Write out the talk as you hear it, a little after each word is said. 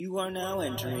You are now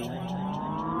entering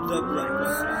the bright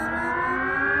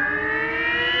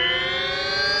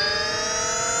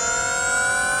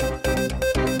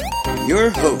side. Your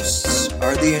hosts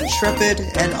are the intrepid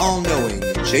and all-knowing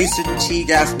Jason T.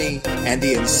 Gaffney and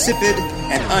the insipid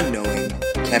and unknowing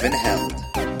Kevin Held.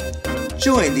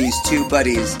 Join these two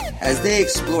buddies as they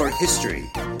explore history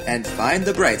and find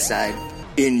the bright side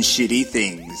in shitty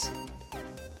things.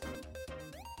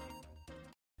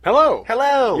 Hello!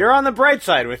 Hello! You're on the bright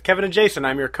side with Kevin and Jason.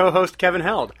 I'm your co-host, Kevin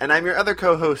Held. And I'm your other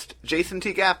co-host, Jason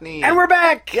T. Gaffney. And we're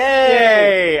back!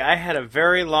 Yay! I had a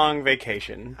very long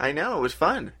vacation. I know, it was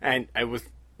fun. And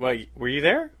were you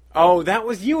there? Oh, that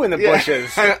was you in the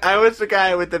bushes. I was the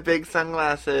guy with the big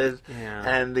sunglasses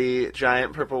and the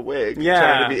giant purple wig. Yeah.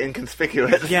 Trying to be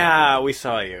inconspicuous. Yeah, we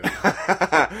saw you.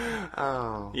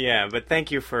 Oh. Yeah, but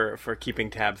thank you for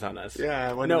keeping tabs on us. Yeah,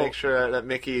 I wanted to make sure that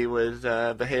Mickey was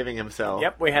behaving himself.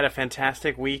 Yep, we had a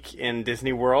fantastic week in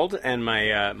Disney World, and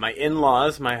my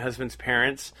in-laws, my husband's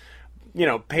parents,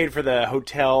 paid for the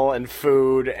hotel and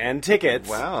food and tickets.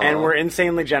 Wow. And were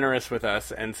insanely generous with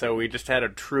us, and so we just had a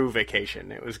true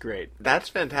vacation. It was great. That's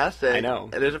fantastic. I know.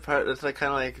 It is a part, it's like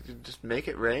kind of like, just make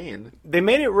it rain. They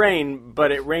made it rain,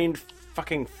 but it rained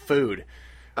fucking food.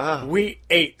 We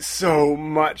ate so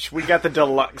much. We got the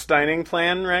deluxe dining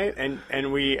plan, right?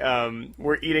 And we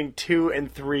were eating 2 and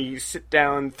 3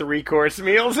 sit-down 3-course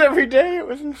meals every day. It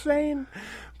was insane.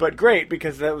 But great,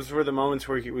 because those were the moments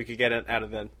where we could get it out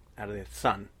of the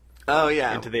sun. Oh,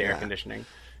 yeah. Into the air conditioning.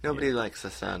 Nobody likes the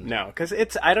sun. No, because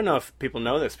I don't know if people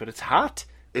know this, but it's hot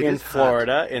in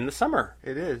Florida in the summer.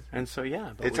 It is. And so,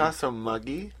 yeah. It's also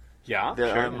muggy. Yeah,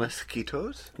 There are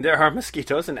mosquitoes. There are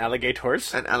mosquitoes and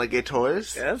alligators. And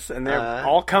alligators. Yes, and they're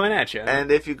all coming at you.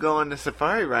 And if you go on the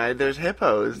safari ride, there's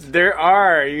hippos. There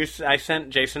are. I sent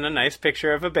Jason a nice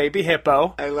picture of a baby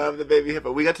hippo. I love the baby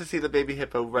hippo. We got to see the baby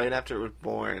hippo right after it was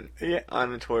born. Yeah.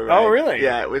 On the tour ride. Oh, really?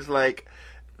 Yeah, it's like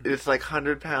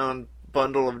 100-pound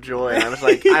bundle of joy. And I was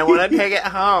like, I want to take it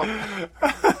home.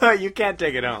 You can't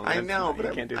take it home. I know, but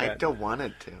you can't do that. I don't want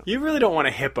it to. You really don't want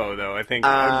a hippo, though. I think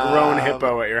a grown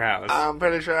hippo at your house. I'm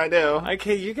pretty sure I do.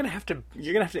 Okay, you're gonna have to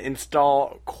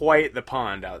install quite the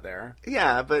pond out there.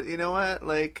 Yeah, but you know what?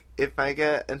 Like, if I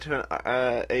get into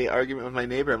a argument with my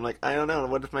neighbor, I'm like, I don't know.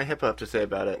 What does my hippo have to say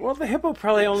about it? Well, the hippo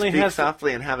probably only Speak has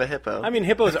softly and have a hippo. I mean,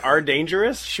 hippos are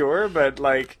dangerous, sure, but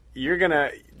like you're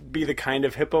gonna be the kind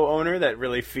of hippo owner that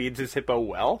really feeds his hippo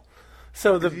well.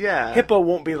 So the hippo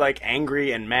won't be like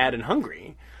angry and mad and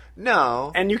hungry.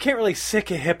 No. And you can't really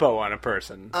sick a hippo on a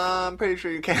person. I'm pretty sure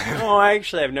you can. Oh,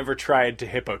 I've never tried to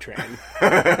hippo train.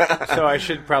 So I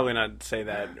should probably not say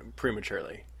that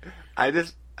prematurely. I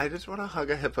just want to hug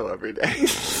a hippo every day.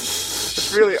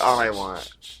 That's really all I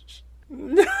want.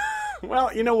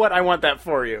 Well, you know what? I want that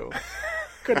for you.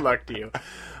 Good luck to you.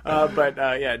 But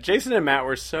Jason and Matt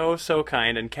were so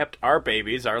kind and kept our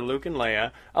babies, our Luke and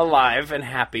Leia, alive and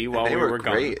happy while we were gone.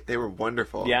 They were great. They were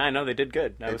wonderful. Yeah, I know they did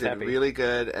good. I was happy. They did really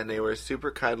good, and they were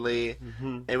super cuddly.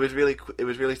 Mm-hmm. It was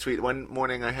really sweet. One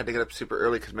morning I had to get up super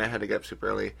early because Matt had to get up super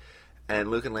early,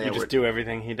 and Luke and Leia You do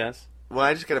everything he does? Well,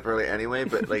 I just get up early anyway,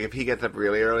 but like if he gets up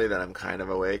really early, then I'm kind of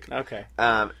awake. Okay.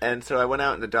 And so I went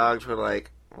out, and the dogs were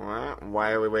like,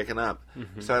 why are we waking up?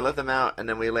 Mm-hmm. So I let them out, and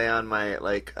then we lay on my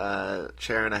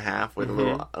chair and a half with a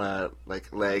little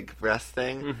leg rest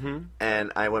thing,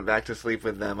 and I went back to sleep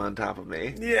with them on top of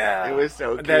me. Yeah, it was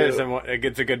so cute. That is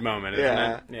it's a good moment, isn't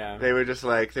it? Yeah. They were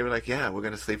like, yeah, we're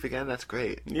gonna sleep again. That's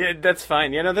great. Yeah, that's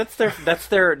fine. That's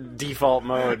their default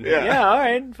mode. Yeah, all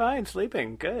right, fine,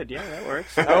 sleeping, good. Yeah, that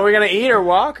works. Oh, we're gonna eat or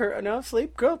walk or no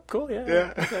sleep? Cool.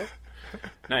 Yeah. Okay.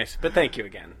 Nice, but thank you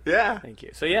again. Yeah. Thank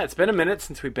you. So it's been a minute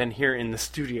since we've been here in the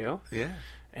studio. Yeah.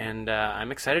 And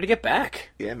I'm excited to get back.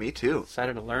 Yeah, me too.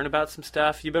 Excited to learn about some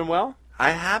stuff. You been well?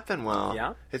 I have been well.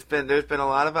 Yeah? There's been a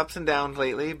lot of ups and downs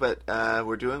lately, but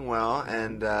we're doing well,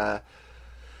 and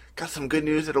got some good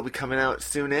news that'll be coming out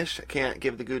soonish. I can't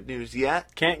give the good news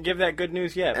yet. Can't give that good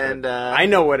news yet. And I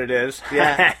know what it is.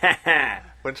 Yeah.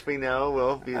 Once we know,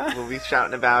 we'll be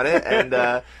shouting about it,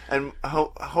 and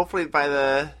hopefully by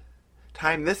the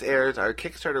time this airs, our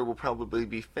Kickstarter will probably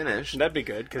be finished. That'd be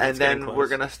good. And then we're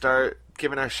going to start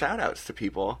giving our shout-outs to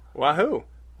people. Wahoo.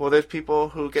 Well, there's people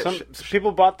who get... Some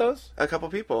people bought those? A couple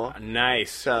people.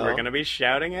 Nice. So we're going to be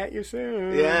shouting at you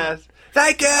soon. Yes.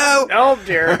 Thank you! Oh,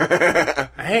 dear.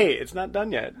 Hey, it's not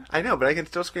done yet. I know, but I can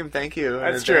still scream thank you.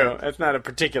 That's true. That's not a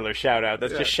particular shout-out.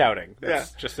 That's just shouting.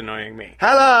 That's just annoying me.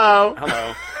 Hello!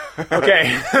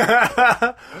 Okay.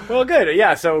 Well, good.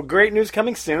 Yeah, so great news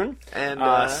coming soon. And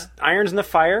irons in the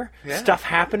fire. Stuff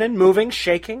happening, moving,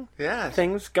 shaking. Yeah.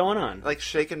 Things going on. Like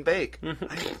shake and bake.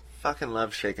 I fucking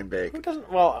love shake and bake. Who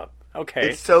doesn't? Well, Okay.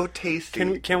 It's so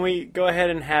tasty. Can we go ahead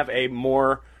and have a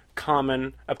more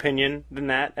common opinion than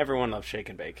that? Everyone loves shake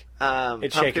and bake.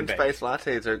 It's shake Pumpkin and bake. spice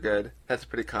lattes are good. That's a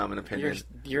pretty common opinion.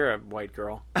 You're a white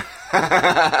girl.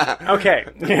 Okay,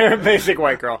 you're a basic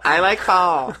white girl. I like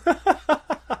fall.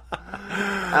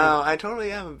 Oh, I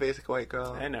totally am a basic white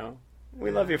girl. I know.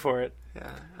 We love you for it. Yeah,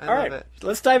 All love right, it.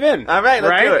 let's dive in. All right,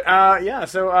 let's do it. Yeah,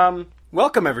 so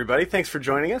welcome everybody. Thanks for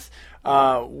joining us.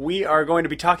 We are going to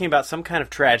be talking about some kind of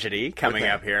tragedy coming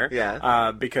up here.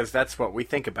 Yeah. Because that's what we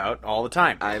think about all the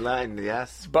time. I lied,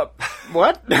 yes. But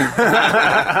what? Did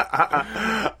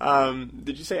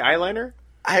you say eyeliner?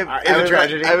 I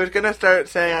was going to start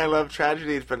saying I love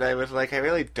tragedies, but I was like, I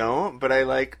really don't, but I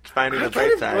like finding the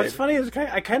bright side. What's funny is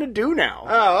I kind of do now.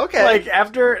 Oh, okay. Like,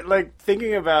 after,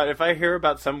 thinking about, if I hear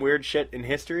about some weird shit in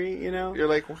history, You're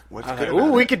like, what's good about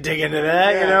ooh, we it? could dig into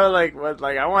that,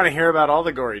 Yeah. I want to hear about all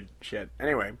the gory shit.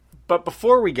 Anyway. But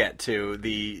before we get to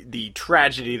the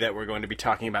tragedy that we're going to be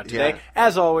talking about today,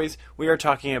 as always, we are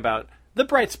talking about the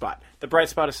bright spot. The bright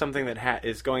spot is something that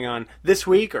is going on this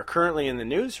week or currently in the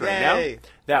news right now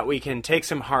that we can take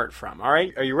some heart from. All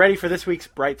right? Are you ready for this week's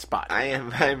bright spot? I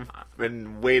am. I've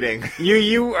been waiting.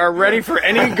 You are ready for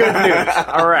any good news.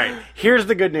 All right. Here's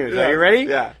the good news. Yeah. Are you ready?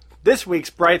 Yeah. This week's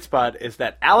bright spot is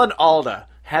that Alan Alda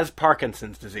has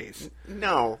Parkinson's disease.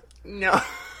 No.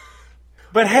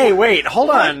 But hey, wait,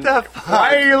 hold on. the fuck?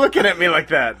 Why are you looking at me like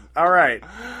that? All right.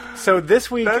 So this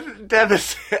week... That's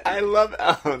devastating. I love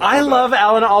Alan Alda. I love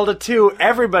Alan Alda, too.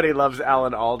 Everybody loves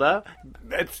Alan Alda.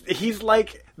 He's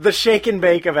like the shake and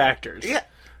bake of actors.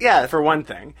 Yeah. For one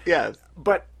thing. Yes.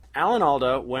 But Alan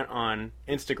Alda went on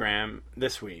Instagram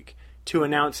this week to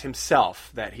announce himself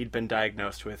that he'd been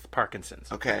diagnosed with Parkinson's.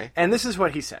 Okay. And this is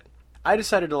what he said. I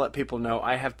decided to let people know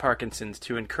I have Parkinson's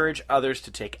to encourage others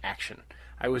to take action.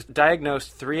 I was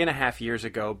diagnosed 3.5 years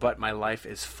ago, but my life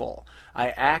is full. I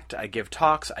act, I give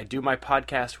talks, I do my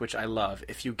podcast, which I love.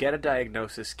 If you get a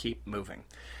diagnosis, keep moving.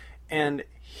 And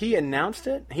he announced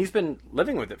it. He's been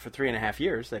living with it for 3.5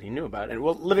 years that he knew about. And,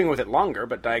 well, living with it longer,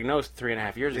 but diagnosed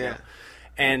 3.5 years ago.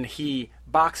 And he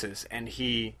boxes, and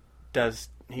he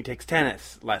takes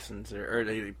tennis lessons, or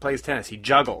he plays tennis. He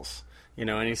juggles.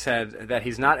 And he said that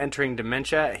he's not entering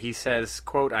dementia. He says,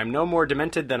 quote, I'm no more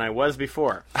demented than I was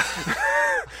before.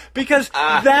 Because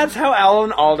that's how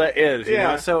Alan Alda is, you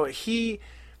know? So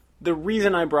the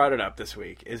reason I brought it up this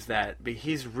week is that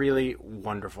he's really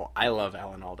wonderful. I love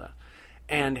Alan Alda.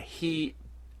 And he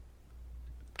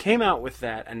came out with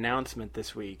that announcement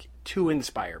this week to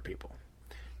inspire people,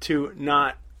 to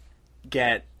not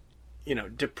get,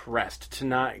 depressed, to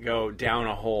not go down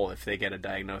a hole if they get a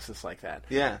diagnosis like that.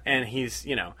 Yeah. And he's,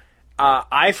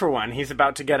 for one, he's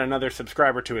about to get another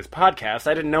subscriber to his podcast.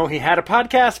 I didn't know he had a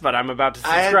podcast, but I'm about to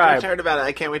subscribe. I had heard about it.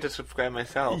 I can't wait to subscribe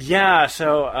myself. Yeah,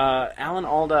 so Alan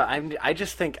Alda, I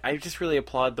just really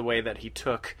applaud the way that he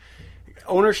took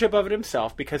ownership of it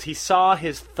himself, because he saw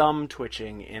his thumb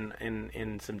twitching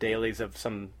in some dailies of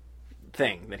some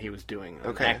thing that he was doing,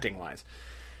 acting-wise.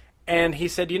 And he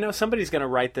said, somebody's going to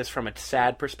write this from a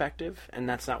sad perspective, and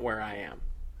that's not where I am.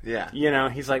 Yeah.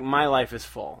 He's like, my life is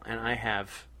full, and I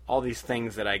have all these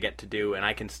things that I get to do, and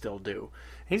I can still do.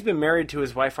 He's been married to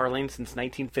his wife, Arlene, since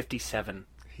 1957.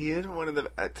 He is one of the...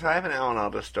 So I have an Alan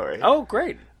Alda story. Oh,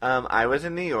 great. I was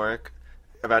in New York,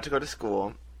 about to go to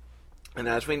school, and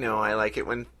as we know, I like it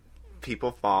when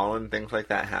people fall and things like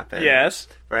that happen. Yes.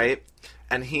 Right?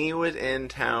 And he was in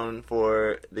town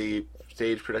for the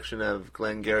stage production of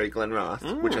Glengarry Glen Ross,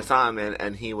 which I saw him in,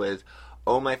 and he was,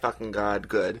 oh my fucking god,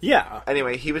 good. Yeah.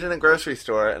 Anyway, he was in a grocery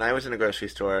store, and I was in a grocery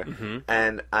store,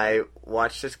 and I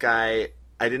watched this guy.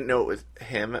 I didn't know it was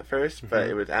him at first, but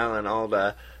it was Alan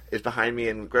Alda, is behind me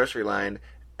in the grocery line,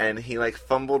 and he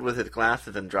fumbled with his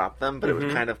glasses and dropped them, but it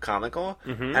was kind of comical,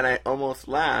 and I almost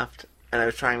laughed, and I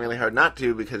was trying really hard not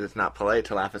to, because it's not polite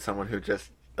to laugh at someone who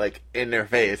just in their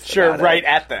face. Sure, right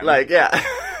at them. Yeah.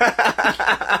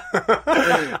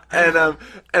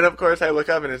 and of course I look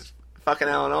up and it's fucking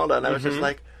Alan Alda, and I was just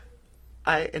like,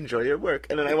 I enjoy your work,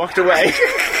 and then I walked away.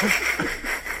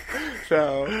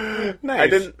 So nice. I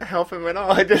didn't help him at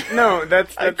all. I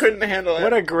couldn't handle it.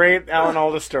 What a great Alan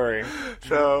Alda story.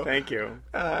 So thank you.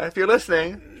 If you're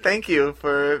listening, thank you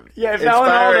for if Alan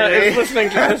Alda me. is listening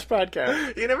to this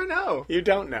podcast. You never know. You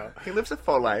don't know. He lives a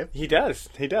full life. He does.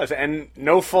 And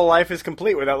no full life is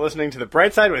complete without listening to The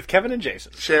Bright Side with Kevin and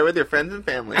Jason. Share with your friends and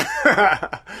family.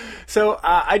 So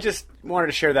I just wanted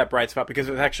to share that bright spot because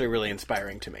it was actually really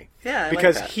inspiring to me. Yeah,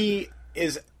 because like that. He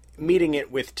is meeting it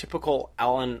with typical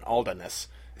Alan Alda-ness.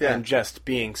 And just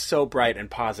being so bright and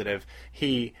positive.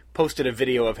 He posted a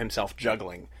video of himself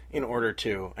juggling in order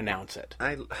to announce it.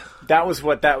 I That was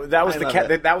what that was the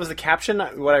love it. that was the caption.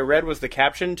 What I read was the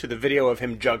caption to the video of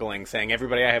him juggling, saying,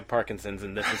 "Everybody, I have Parkinson's,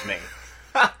 and this is me."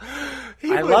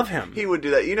 I love him. He would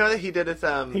do that. You know that he did it.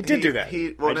 He did do that.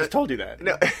 I just told you that.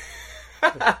 No.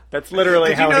 That's literally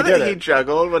Did how you know he did that it. he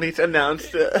juggled when he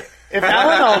announced it? If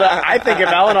Alan Alda, I think if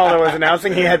Alan Alda was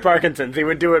announcing he had Parkinson's, he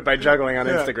would do it by juggling on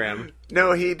Instagram.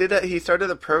 No, he did it. He started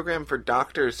a program for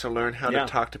doctors to learn how Yeah.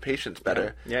 to talk to patients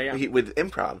better. Yeah. With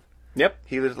improv. Yep.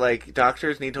 He was like,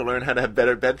 doctors need to learn how to have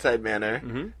better bedside manner.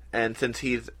 Mm-hmm. And since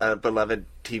he's a beloved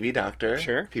TV doctor,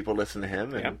 Sure. people listen to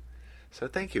him. And Yep. So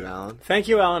thank you, Alan. Thank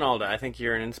you, Alan Alda. I think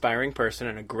you're an inspiring person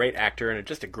and a great actor and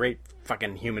just a great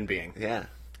fucking human being. Yeah.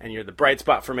 And you're the bright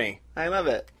spot for me. I love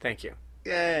it. Thank you.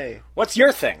 Yay. What's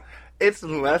your thing? It's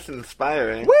less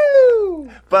inspiring.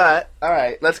 Woo! But, all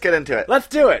right, let's get into it. Let's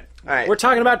do it. All right. We're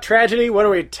talking about tragedy. What are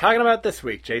we talking about this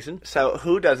week, Jason? So,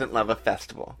 who doesn't love a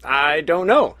festival? I don't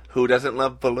know. Who doesn't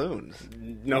love balloons?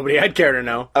 Nobody I'd care to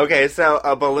know. Okay, so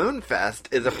a balloon fest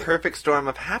is a perfect storm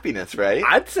of happiness, right?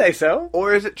 I'd say so.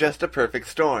 Or is it just a perfect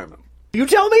storm? You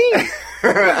tell me.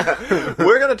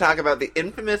 We're going to talk about the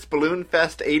infamous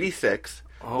Balloonfest 86,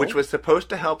 Oh. which was supposed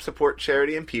to help support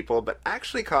charity and people, but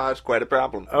actually caused quite a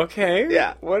problem. Okay.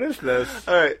 Yeah. What is this?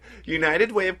 All right.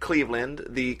 United Way of Cleveland,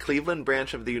 the Cleveland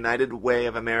branch of the United Way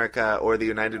of America, or the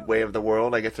United Way of the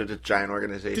World. I guess they're just giant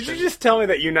organizations. Did you just tell me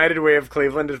that United Way of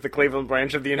Cleveland is the Cleveland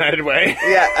branch of the United Way?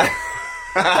 Yeah.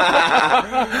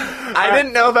 I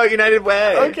didn't know about United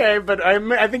Way. Okay, but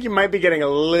I think you might be getting a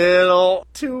little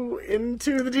too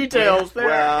into the details there.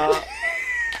 Well,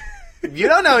 you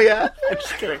don't know yet. I'm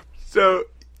just kidding. So,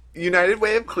 United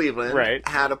Way of Cleveland Right.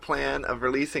 had a plan of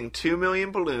releasing 2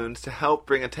 million balloons to help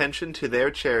bring attention to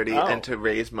their charity Oh. and to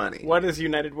raise money. What is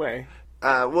United Way?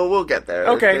 Well, we'll get there.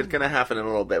 Okay. It's going to happen in a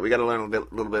little bit. We got to learn a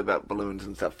little bit about balloons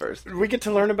and stuff first. We get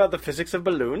to learn about the physics of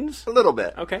balloons? A little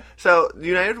bit. Okay. So,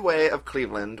 United Way of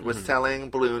Cleveland was selling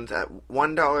balloons at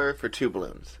 $1 for 2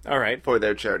 balloons All right. for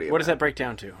their charity. What does event. that break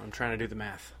down to? I'm trying to do the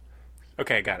math.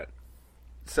 Okay, got it.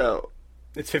 So,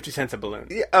 It's 50 cents a balloon.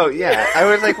 yeah, oh, yeah. I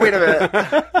was like, wait a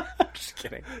minute. Just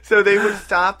kidding. So they would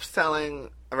stop selling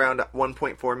around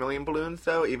 1.4 million balloons,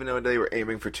 though, even though they were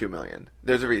aiming for 2 million.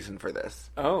 There's a reason for this.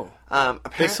 Oh.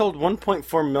 They sold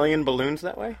 1.4 million balloons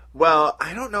that way? Well,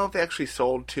 I don't know if they actually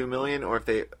sold 2 million or if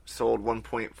they sold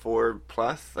 1.4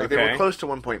 plus. Like, they Okay. were close to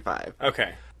 1.5.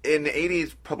 Okay. In the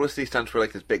 80s, publicity stunts were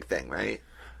like this big thing, right?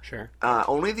 Sure.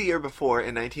 Only the year before,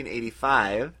 in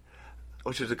 1985,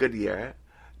 which was a good year,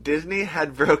 Disney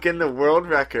had broken the world I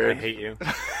record hate you.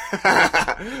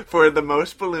 for the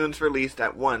most balloons released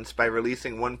at once by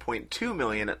releasing 1.2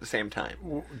 million at the same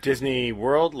time. Disney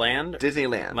World? Land?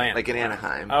 Disneyland, Land. like in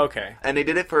Anaheim. Okay. And they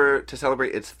did it to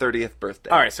celebrate its 30th birthday.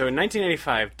 All right, so in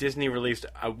 1985, Disney released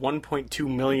 1.2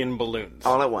 million balloons.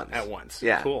 All at once. At once.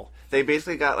 Yeah. Cool. They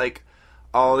basically got, like,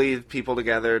 all these people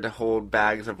together to hold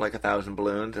bags of, like, 1,000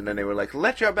 balloons, and then they were like,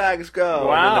 let your bags go!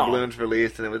 Wow. And then the balloons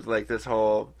released, and it was, like, this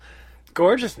whole...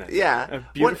 Gorgeousness. Yeah. A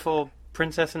beautiful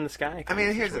princess in the sky. I kind mean,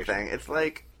 of here's the situation. thing. It's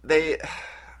like, they...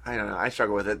 I don't know. I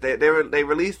struggle with it. They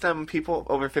released them. People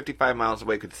over 55 miles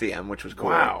away could see them, which was cool.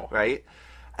 Wow. Right?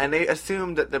 And they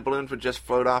assumed that the balloons would just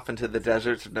float off into the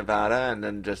deserts of Nevada and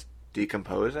then just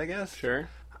decompose, I guess. Sure.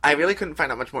 I really couldn't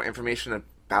find out much more information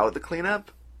about the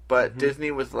cleanup, but Disney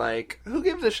was like, who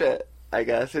gives a shit? I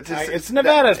guess. It's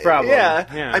Nevada's problem.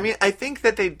 Yeah. Yeah. I mean, I think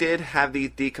that they did have these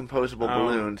decomposable Oh.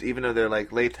 balloons, even though they're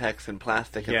like latex and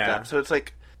plastic and Yeah. stuff. So it's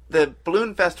like, the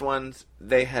Balloon Fest ones,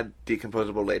 they had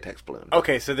decomposable latex balloons.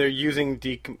 Okay, so they're using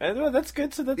well, that's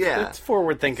good. So Yeah. that's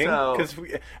forward thinking. So- Because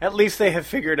at least they have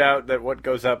figured out that what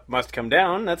goes up must come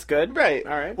down. That's good. Right.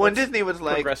 All right. Well, and that's Disney was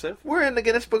like, progressive. we're in the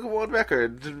Guinness Book of World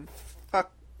Records.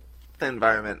 Fuck the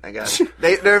environment, I guess.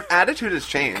 Their attitude has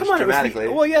changed Come on, dramatically.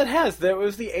 well, yeah, it has. That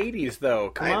was the 80s, though.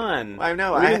 Come I- on. I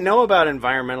know. We didn't know about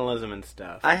environmentalism and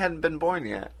stuff. I hadn't been born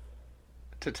yet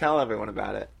to tell everyone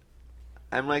about it.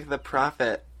 I'm like the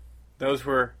prophet. Those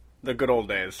were the good old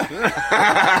days.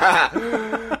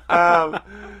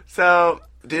 So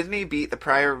Disney beat the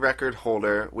prior record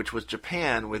holder, which was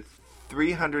Japan, with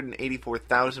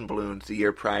 384,000 balloons the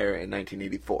year prior in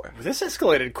 1984. This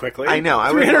escalated quickly. I know,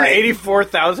 I was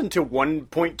 384,000 to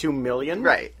 1.2 million?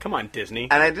 Right. Come on, Disney.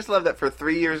 And I just love that for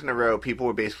 3 years in a row, people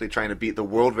were basically trying to beat the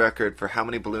world record for how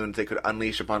many balloons they could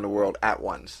unleash upon the world at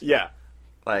once. Yeah.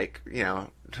 Like, you know,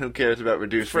 who cares about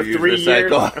reduce, For reuse, 3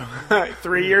 years. recycle?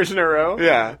 3 years in a row?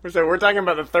 Yeah. So we're talking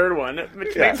about the third one,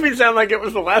 which Yeah. makes me sound like it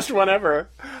was the last one ever.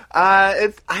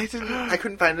 I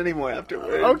couldn't find any more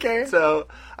afterwards. Okay. So,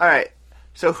 all right.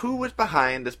 So who was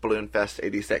behind this Balloonfest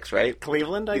 86, right?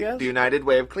 Cleveland, I guess? The United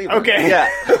Way of Cleveland. Okay. Yeah.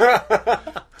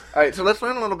 All right, so let's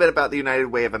learn a little bit about the United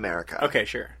Way of America. Okay,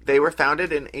 sure. They were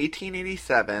founded in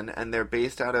 1887, and they're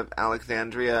based out of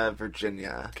Alexandria,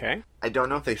 Virginia. Okay. I don't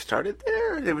know if they started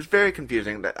there. It was very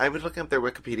confusing. I was looking up their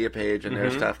Wikipedia page and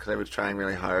their stuff because I was trying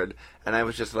really hard, and I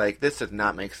was just like, this does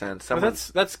not make sense. Well,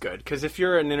 that's good, because if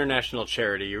you're an international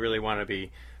charity, you really want to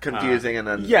be... confusing and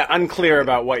then... Yeah, unclear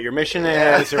about what your mission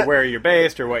is, or where you're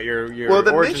based, or what your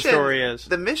origin story is.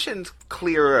 The mission's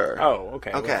clearer. Oh,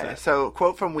 okay. Okay, so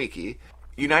quote from Wiki.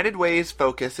 United Way's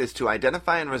focus is to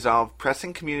identify and resolve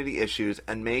pressing community issues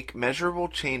and make measurable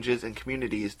changes in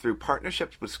communities through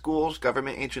partnerships with schools,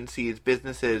 government agencies,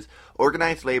 businesses,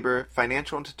 organized labor,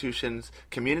 financial institutions,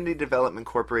 community development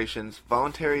corporations,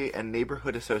 voluntary and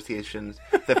neighborhood associations,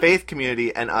 the faith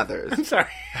community, and others. I'm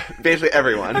sorry. Basically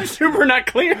everyone. I'm super not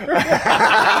clear.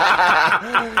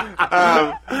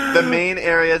 The main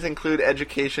areas include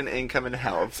education, income, and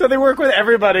health. So they work with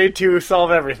everybody to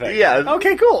solve everything. Yeah.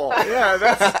 Okay, cool. Yeah,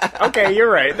 that's... Okay, you're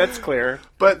right. That's clear.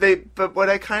 But what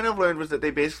I kind of learned was that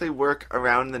they basically work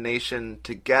around the nation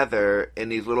together in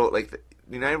these little, like, the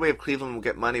United Way of Cleveland will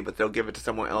get money, but they'll give it to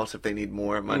someone else if they need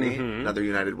more money, another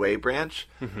United Way branch,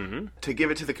 to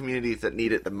give it to the communities that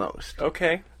need it the most.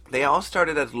 Okay. They all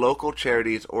started as local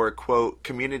charities or, quote,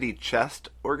 community chest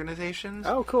organizations.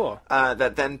 Oh, cool.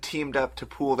 That then teamed up to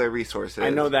pool their resources. I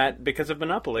know that because of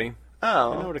Monopoly.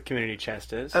 Oh. I know what a community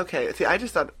chest is. Okay. See, I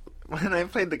just thought... When I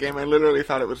played the game, I literally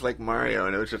thought it was like Mario,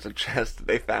 and it was just a chest that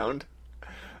they found.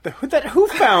 Who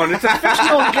found? It's a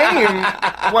fictional game.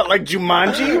 What, like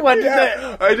Jumanji? What did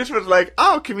that... I just was like,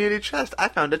 oh, community chest. I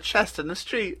found a chest in the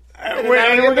street. And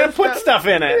we're going to put stuff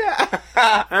in it. Yeah.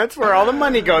 That's where all the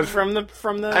money goes from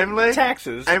the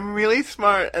taxes. I'm really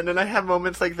smart, and then I have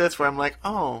moments like this where I'm like,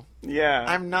 oh, yeah,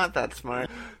 I'm not that smart.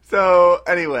 So,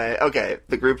 anyway, okay.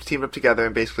 The groups teamed up together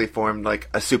and basically formed, like,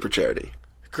 a super charity.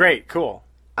 Great, cool.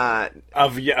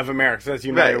 Of America. So that's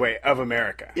United Way of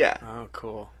America. Yeah. Oh,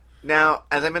 cool. Now,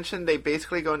 as I mentioned, they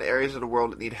basically go into areas of the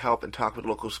world that need help and talk with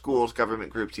local schools,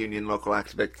 government groups, union, local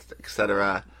activists,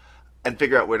 etc., and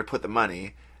figure out where to put the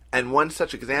money. And one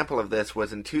such example of this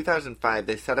was in 2005,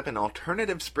 they set up an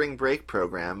alternative spring break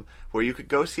program where you could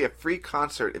go see a free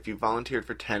concert if you volunteered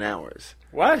for 10 hours.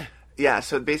 What? Yeah,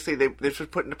 so basically this was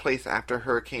put into place after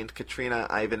Hurricanes Katrina,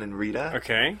 Ivan, and Rita.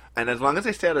 Okay. And as long as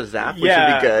they stay out of Zap, we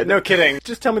should be good. No kidding.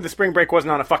 Just tell me the spring break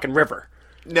wasn't on a fucking river.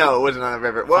 No, it wasn't on a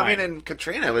river. Well, Fine. I mean, in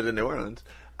Katrina, it was in New Orleans.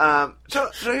 So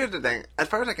here's the thing. As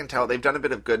far as I can tell, they've done a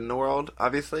bit of good in the world,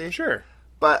 obviously. Sure.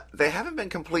 But they haven't been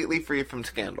completely free from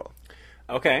scandal.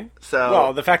 Okay. So,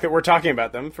 well, the fact that we're talking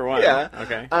about them, for one. Yeah.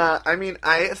 Okay. I mean,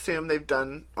 I assume they've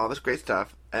done all this great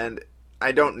stuff, and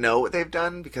I don't know what they've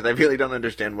done because I really don't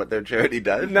understand what their charity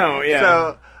does. No, yeah.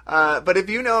 So, but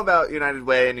if you know about United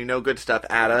Way and you know good stuff,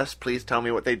 add us. Please tell me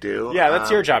what they do. Yeah,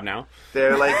 that's your job now.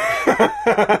 They're like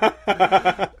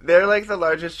they're like the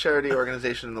largest charity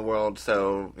organization in the world.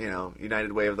 So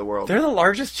United Way of the world. They're the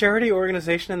largest charity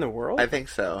organization in the world. I think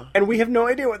so. And we have no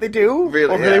idea what they do.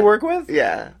 Really? Or who they work with.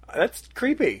 Yeah. That's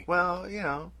creepy. Well,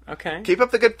 Okay. Keep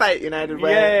up the good fight, United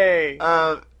Way. Yay.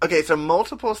 Okay, so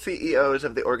multiple CEOs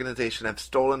of the organization have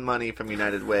stolen money from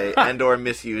United Way and or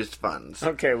misused funds.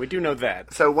 Okay, we do know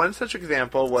that. So one such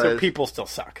example was... So people still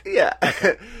suck. Yeah.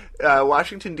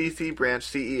 Washington, D.C. branch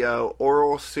CEO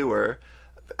Oral Sewer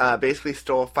basically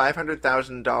stole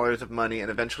 $500,000 of money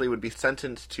and eventually would be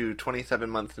sentenced to 27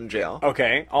 months in jail.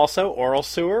 Okay. Also, Oral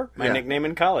Sewer, my nickname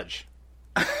in college.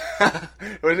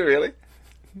 Was it really?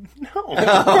 No.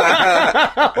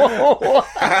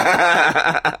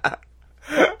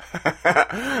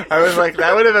 I was like,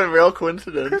 that would have been a real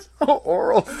coincidence.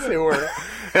 Oral Sewer.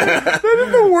 That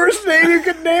is the worst name you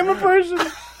could name a person.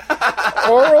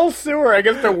 Oral Sewer. I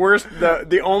guess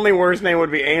the only worst name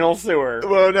would be Anal Sewer.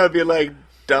 Well, no, it'd be like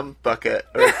Dump Bucket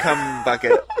or Cum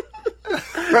Bucket.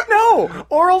 No!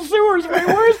 Oral Sewer's way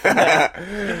worse than that.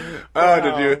 Oh,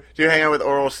 did you hang out with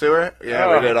Oral Sewer?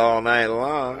 Yeah, we did all night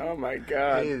long. Oh my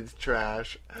god. He's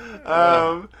trash.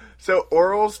 So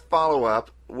Oral's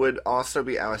follow-up would also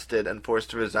be ousted and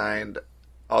forced to resign,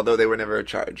 although they were never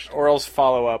charged. Oral's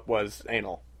follow-up was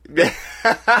anal.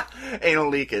 Anal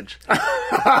leakage.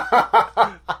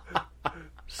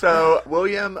 So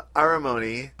William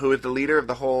Aramoni, who is the leader of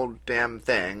the whole damn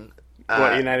thing,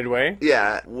 What, United Way?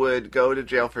 Yeah, would go to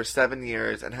jail for 7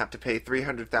 years and have to pay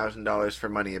 $300,000 for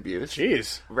money abuse.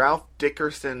 Jeez. Ralph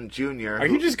Dickerson Jr. Are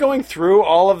you just going through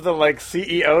all of the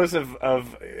CEOs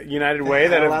of United Way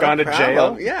that have gone to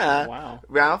jail? Yeah. Wow.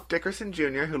 Ralph Dickerson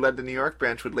Jr., who led the New York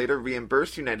branch, would later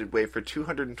reimburse United Way for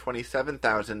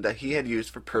 $227,000 that he had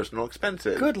used for personal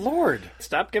expenses. Good Lord.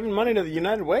 Stop giving money to the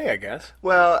United Way, I guess.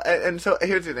 Well, and so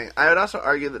here's the thing. I would also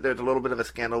argue that there's a little bit of a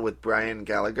scandal with Brian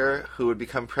Gallagher, who would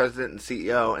become president and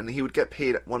CEO, and he would get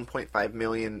paid $1.5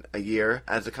 million a year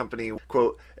as the company,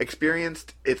 quote,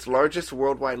 experienced its largest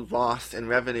worldwide loss in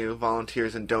revenue,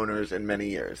 volunteers, and donors in many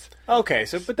years. Okay,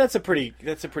 but that's a pretty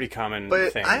common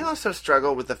thing. But I also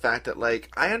struggle with the fact that,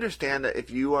 I understand that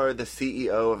if you are the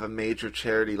CEO of a major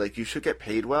charity, you should get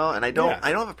paid well, and I don't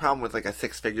have a problem with, a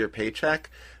six-figure paycheck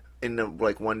in the,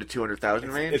 1 to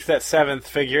 200,000 range. It's that seventh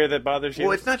figure that bothers you?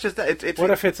 Well, it's not just that. It's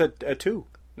what if it's a 2?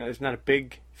 No, it's not a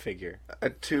big figure. A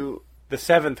 2. The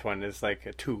seventh one is a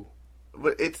 2.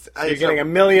 But it's... So you're getting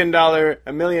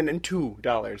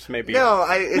 $1,002,000, maybe. No,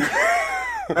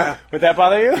 Would that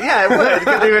bother you? Yeah, it would,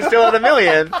 because we were still at $1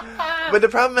 million. But the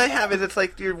problem I have is it's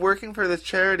you're working for this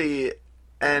charity,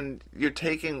 and you're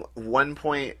taking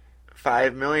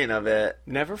 $1.5 million of it.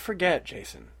 Never forget,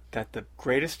 Jason, that the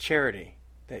greatest charity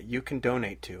that you can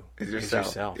donate to is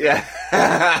yourself. Yeah.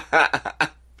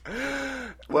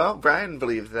 Well, Brian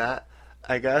believes that,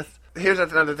 I guess. Here's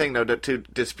another thing, though, to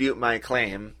dispute my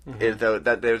claim, is, though,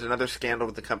 that there's another scandal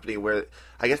with the company where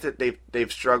I guess that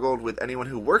they've struggled with anyone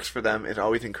who works for them is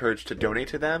always encouraged to donate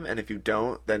to them, and if you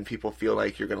don't, then people feel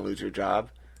like you're going to lose your job.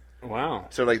 Wow.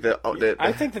 So,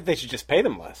 I think that they should just pay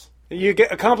them less. You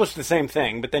accomplish the same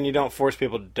thing, but then you don't force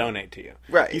people to donate to you.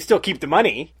 Right. You still keep the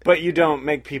money, but you don't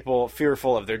make people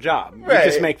fearful of their job. Right. You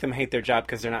just make them hate their job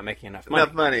because they're not making enough money.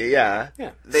 Enough money, yeah.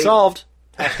 Yeah. Solved.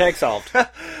 Hashtag solved.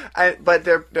 But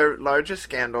their largest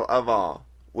scandal of all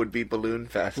would be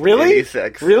Balloonfest. Really?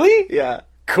 86. Really? Yeah.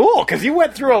 Cool, because you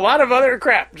went through a lot of other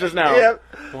crap just now. Yep.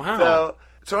 Wow.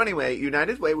 So anyway,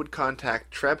 United Way would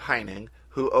contact Treb Heining,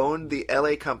 who owned the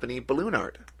LA company Balloon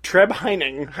Art. Treb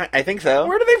Heining. I think so.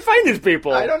 Where do they find these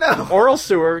people? I don't know. Oral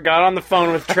Sewer got on the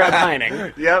phone with Treb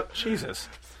Heining. Yep. Jesus.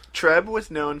 Treb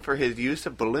was known for his use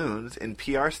of balloons in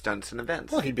PR stunts and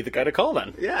events. Well, he'd be the guy to call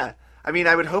then. Yeah. I mean,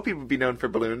 I would hope he would be known for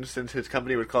balloons since his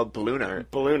company was called Balloon Art.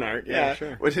 Balloon Art, yeah,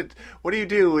 sure. What do you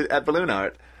do at Balloon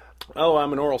Art? Oh,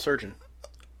 I'm an oral surgeon.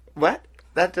 What?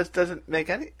 That just doesn't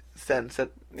make any sense.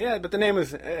 Yeah, but the name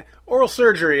is... oral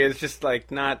surgery is just,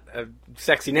 not a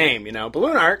sexy name,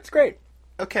 Balloon Art, it's great.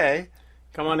 Okay.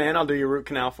 Come on in, I'll do your root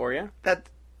canal for you.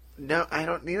 No, I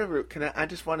don't need a root canal. I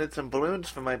just wanted some balloons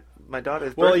for my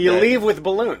daughter's birthday. Well, you leave with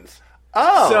balloons.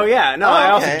 Oh. So, yeah, no, I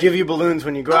okay. also give you balloons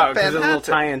when you go out because there's a little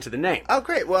fantastic. tie-in to the name. Oh,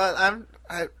 great. Well,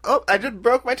 I just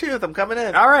broke my tooth. I'm coming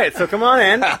in. All right, so come on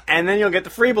in, and then you'll get the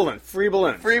free balloon. Free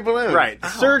balloons. Free balloons. Right. Ow.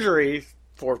 Surgery,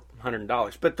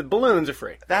 $400, but the balloons are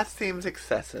free. That seems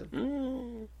excessive.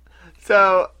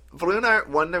 So, Balloon Art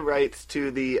won the rights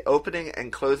to the opening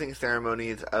and closing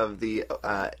ceremonies of the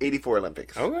 84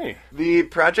 Olympics. Okay. The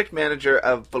project manager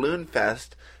of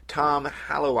Balloonfest, Tom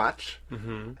Hallowach,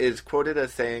 is quoted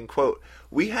as saying, quote,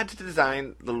 "We had to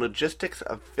design the logistics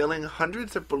of filling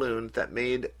hundreds of balloons that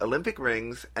made Olympic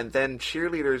rings, and then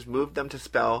cheerleaders moved them to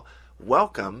spell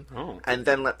welcome, and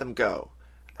then let them go.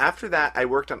 After that, I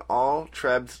worked on all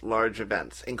Treb's large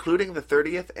events, including the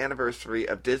 30th anniversary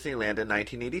of Disneyland in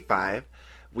 1985.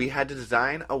 We had to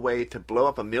design a way to blow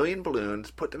up 1 million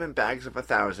balloons, put them in bags of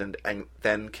 1,000, and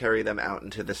then carry them out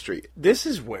into the street." This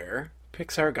is where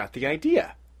Pixar got the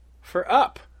idea for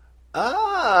Up.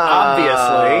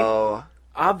 Oh.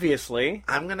 Obviously.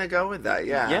 I'm going to go with that,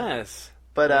 yeah. Yes.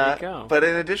 But, there you go. But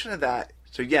in addition to that,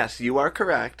 so yes, you are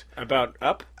correct. About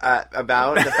Up?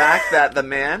 About the fact that the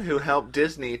man who helped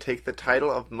Disney take the title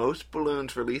of most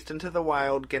balloons released into the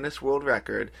wild Guinness World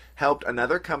Record helped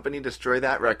another company destroy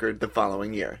that record the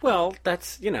following year. Well,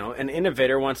 that's, an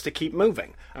innovator wants to keep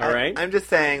moving, all right? I'm just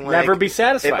saying, never be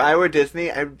satisfied. If I were Disney,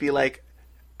 I would be like,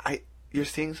 you're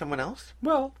seeing someone else?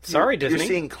 Well, sorry, Disney. You're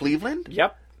seeing Cleveland?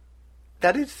 Yep.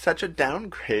 That is such a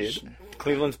downgrade.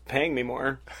 Cleveland's paying me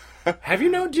more. Do you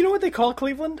know what they call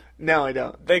Cleveland? No, I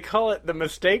don't. They call it the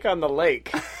mistake on the lake,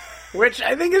 which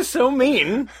I think is so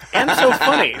mean and so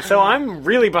funny. So I'm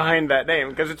really behind that name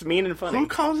because it's mean and funny. Who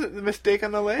calls it the mistake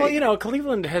on the lake? Well,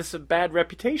 Cleveland has a bad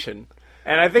reputation.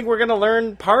 And I think we're going to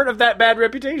learn part of that bad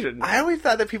reputation. I always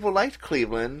thought that people liked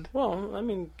Cleveland. Well,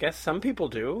 guess some people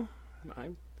do.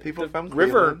 People from Cleveland.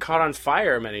 River Cleveland. caught on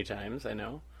fire many times, I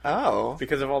know. Oh.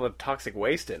 Because of all the toxic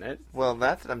waste in it. Well,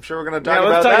 I'm sure we're going to talk Yeah,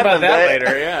 about let's talk about that someday.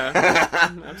 later,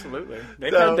 yeah. Absolutely.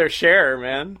 They've had their share,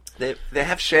 man. They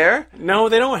have Cher? No,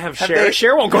 they don't have Cher.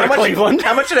 Cher won't go to Cleveland.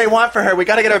 How much do they want for her? We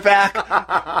got to get her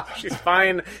back. She's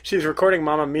fine. She's recording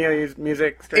Mamma Mia's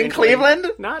music. In Cleveland?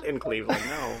 Not in Cleveland,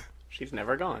 no. She's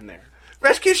never gone there.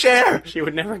 Rescue Cher! She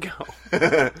would never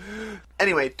go.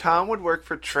 Anyway, Tom would work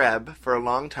for Treb for a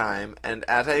long time, and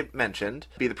as I mentioned,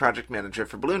 be the project manager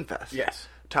for Balloonfest. Yes.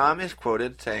 Tom is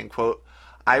quoted saying, quote,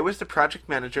 "I was the project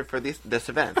manager for this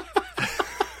event."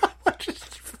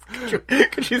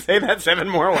 Could you say that 7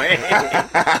 more ways?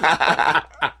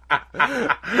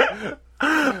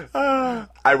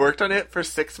 I worked on it for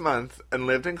 6 months and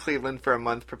lived in Cleveland for a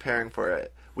month preparing for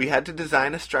it. We had to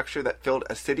design a structure that filled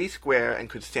a city square and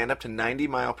could stand up to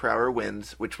 90-mile-per-hour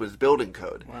winds, which was building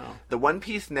code. Wow. The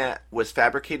one-piece net was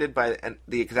fabricated by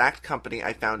the exact company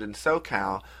I found in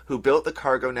SoCal, who built the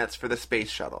cargo nets for the space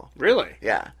shuttle. Really?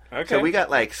 Yeah. Okay. So we got,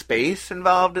 like, space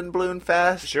involved in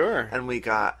Balloonfest. Sure. And we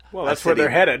got... Well, that's where they're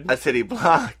headed. A city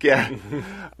block, yeah.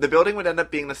 The building would end up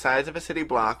being the size of a city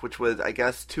block, which was, I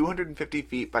guess, 250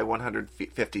 feet by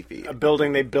 150 feet. A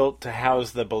building they built to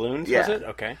house the balloons, Yeah. was it?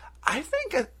 Okay. I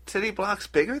think a city block's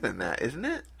bigger than that, isn't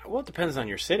it? Well, it depends on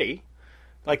your city.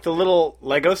 Like the little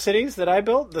Lego cities that I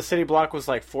built, the city block was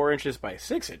like 4 inches by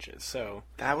 6 inches, so...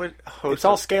 That would host it's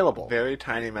all scalable. a very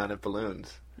tiny amount of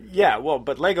balloons. Yeah, well,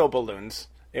 but Lego balloons,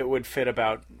 it would fit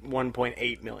about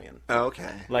 1.8 million.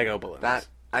 Okay. Lego balloons. That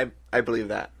I believe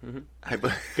that. Mm-hmm.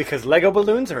 Because Lego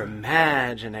balloons are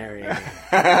imaginary.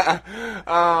 Oh,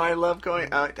 I love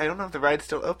going... I don't know if the ride's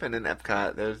still open in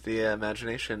Epcot. There's the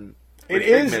Imagination... It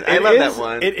is. I love that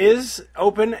one. It is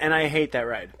open, and I hate that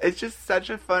ride. It's just such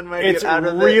a fun ride It's to get out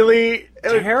of really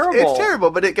terrible. It's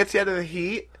terrible, but it gets you out of the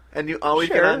heat, and you always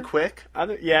get on quick.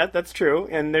 Yeah, that's true,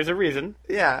 and there's a reason.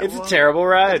 Yeah. It's a terrible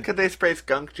ride. Could they spray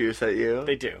skunk juice at you?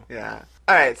 They do. Yeah.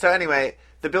 All right, so anyway,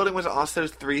 the building was also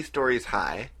 3 stories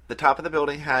high. The top of the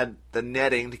building had the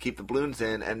netting to keep the balloons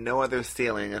in, and no other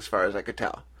ceiling as far as I could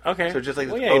tell. Okay. So just like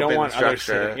this you open don't want other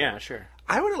structure. ceiling. Yeah, sure.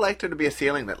 I would have liked there to be a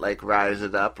ceiling that, like,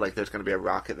 rises up, like there's going to be a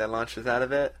rocket that launches out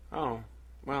of it. Oh,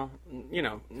 well, Three,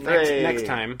 next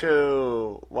time.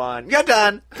 2, 1, you're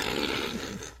done!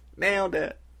 Nailed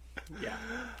it. Yeah.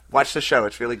 Watch the show,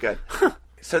 it's really good.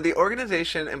 So the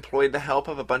organization employed the help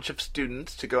of a bunch of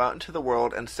students to go out into the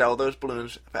world and sell those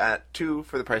balloons at 2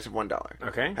 for the price of $1.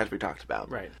 Okay. As we talked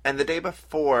about. Right. And the day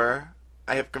before...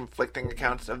 I have conflicting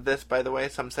accounts of this, by the way.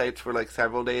 Some sites were like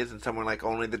several days and some were like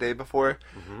only the day before.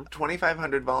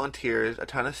 2,500 volunteers, a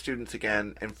ton of students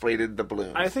again, inflated the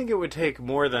balloons. I think it would take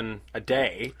more than a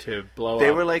day to blow up.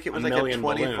 They were like, it was like a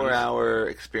 24-hour 24-hour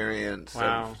experience.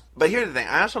 Wow. But here's the thing.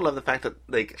 I also love the fact that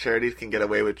like charities can get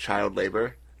away with child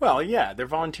labor. Well, yeah, they're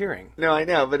volunteering. No, I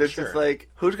know, but it's Sure. just like,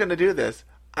 who's going to do this?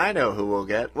 I know who we'll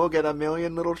get. We'll get 1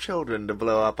 million little children to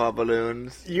blow up our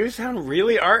balloons. You sound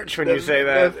really arch when you say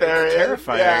that. It's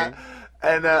terrifying. Yeah.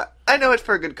 And I know it's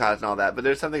for a good cause and all that, but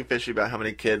there's something fishy about how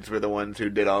many kids were the ones who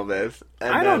did all this.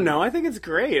 And I don't know. I think it's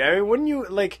great. I mean, wouldn't you,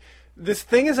 like, this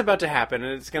thing is about to happen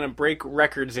and it's going to break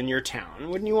records in your town.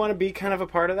 Wouldn't you want to be kind of a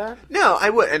part of that? No, I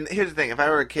would. And here's the thing. If I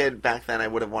were a kid back then, I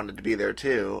would have wanted to be there,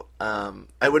 too. I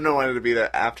wouldn't have wanted to be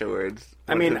there afterwards.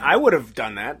 I mean, I would have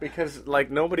done that because,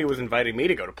 like, nobody was inviting me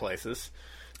to go to places.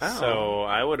 Oh. So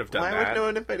I would have done Why that. would no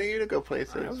one invite you to go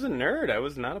places? I was a nerd. I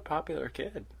was not a popular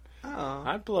kid. Oh.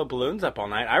 I'd blow balloons up all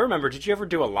night. I remember, did you ever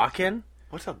do a lock-in?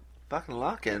 What's a fucking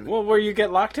lock-in? Well, where you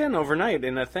get locked in overnight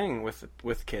in a thing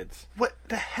with kids. What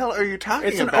the hell are you talking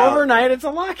It's about? an overnight, it's a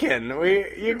lock-in.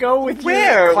 You go with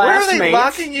Where? your Where are classmates. they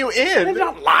locking you in? They're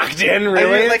not locked in, really.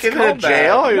 Are you, like, It's in a called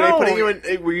jail? that. Are they No. putting you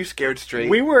in... Were you scared straight?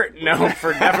 We were... No,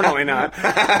 for definitely not.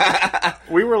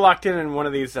 We were locked in one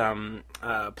of these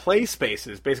play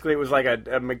spaces. Basically, it was like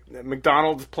a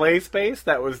McDonald's play space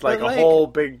that was like But, a whole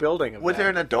big building of Was that. there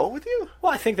an adult with you?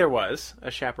 Well, I think there was a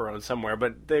chaperone somewhere,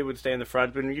 but they would stay in the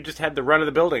front, and you just had the run of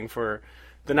the building for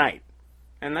the night.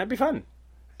 And that'd be fun.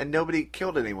 And nobody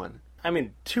killed anyone? I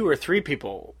mean, 2 or 3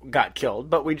 people got killed,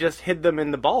 but we just hid them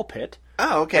in the ball pit.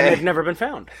 Oh, okay. And they've never been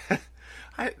found.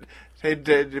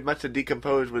 They must have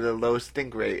decomposed with a low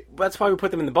stink rate. That's why we put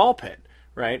them in the ball pit,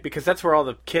 right? Because that's where all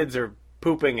the kids are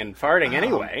pooping and farting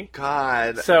anyway. Oh,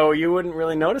 God. So you wouldn't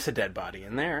really notice a dead body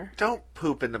in there. Don't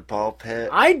poop in the ball pit.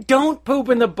 I don't poop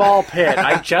in the ball pit.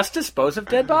 I just dispose of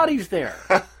dead bodies there.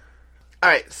 All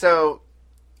right, so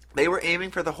they were aiming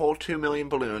for the whole 2 million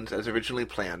balloons as originally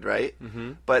planned, right?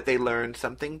 Mm-hmm. But they learned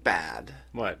something bad.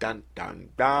 What? Dun, dun,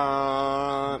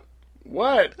 dun.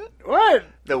 What? What?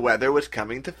 The weather was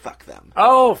coming to fuck them.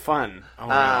 Oh, fun. Oh,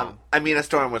 wow. I mean, a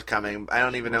storm was coming. I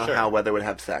don't even know Sure. how weather would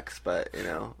have sex, but, you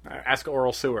know. Ask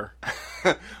Oral Sewer.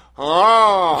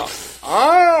 Oh!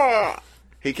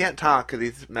 He can't talk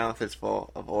because his mouth is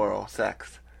full of oral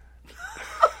sex.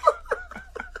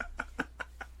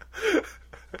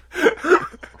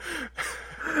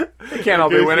 They can't all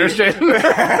be winners, Jason. Don't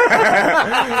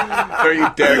you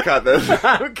dare cut this.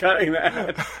 I'm cutting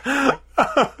that.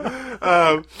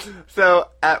 So,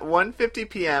 at 1:50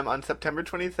 p.m. on September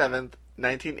 27th,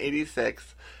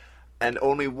 1986, and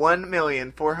only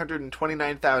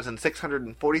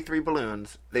 1,429,643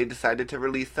 balloons, they decided to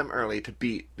release them early to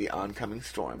beat the oncoming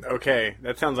storm. Okay,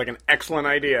 that sounds like an excellent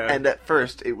idea. And at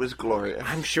first, it was glorious.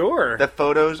 I'm sure. The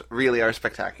photos really are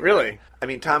spectacular. Really? I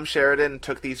mean, Tom Sheridan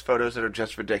took these photos that are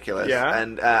just ridiculous. Yeah.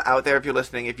 And out there, if you're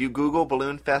listening, if you Google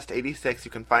Balloonfest 86,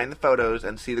 you can find the photos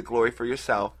and see the glory for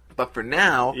yourself. But for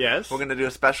now, Yes? we're going to do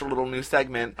a special little new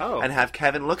segment Oh. and have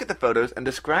Kevin look at the photos and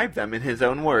describe them in his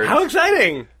own words. How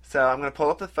exciting! So I'm going to pull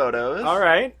up the photos. All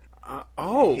right.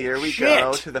 Here we shit.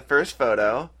 go to the first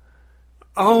photo.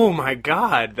 Oh my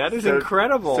god, that is So-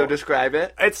 incredible. So describe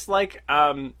it. It's like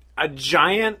a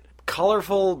giant,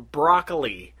 colorful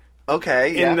broccoli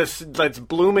Okay, yeah. that's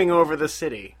blooming over the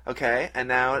city. Okay, and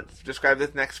now describe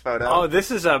this next photo. Oh,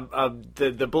 this is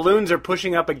the balloons are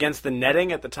pushing up against the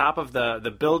netting at the top of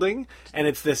the building, and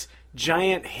it's this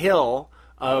giant hill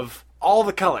of all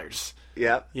the colors.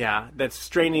 Yep. Yeah, that's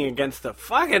straining against the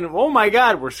fucking... Oh my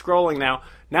god, we're scrolling now.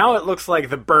 Now it looks like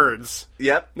the birds.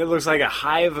 Yep. It looks like a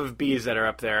hive of bees that are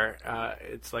up there.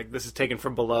 It's like this is taken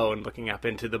from below and looking up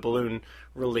into the balloon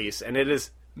release, and it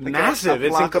is Like massive. A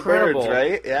It's flock incredible. of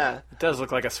birds, right? Yeah. It does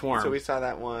look like a swarm. So we saw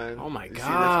that one. Oh my You see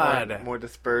God. this one more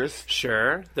dispersed.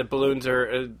 Sure, the balloons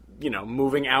are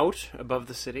moving out above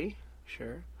the city.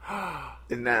 Sure.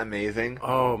 Isn't that amazing?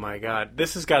 Oh my god,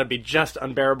 this has got to be just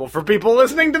unbearable for people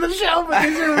listening to the show, but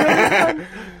these are really fun.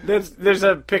 There's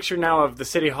a picture now of the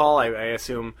city hall, I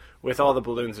assume, with all the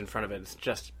balloons in front of it. It's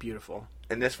just beautiful.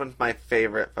 And this one's my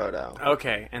favorite photo.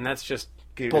 Okay, and that's just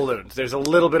Can you balloons. There's a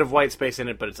little bit of white space in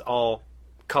it, but it's all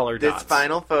color This dots.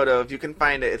 final photo, if you can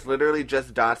find it, it's literally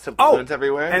just dots of Oh, balloons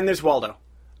everywhere. and there's Waldo.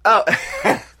 Oh,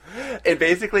 it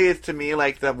basically is to me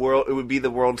like the world. It would be the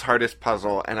world's hardest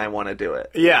puzzle, and I want to do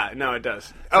it. Yeah, no, it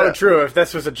does. Oh, true. If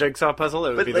this was a jigsaw puzzle, it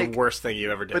would But, be like- the worst thing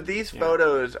you ever did. But these Yeah.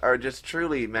 photos are just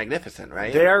truly magnificent,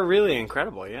 right? They are really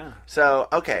incredible, yeah. So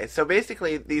okay, so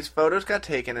basically these photos got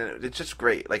taken, and it's just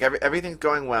great. Like everything's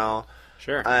going well.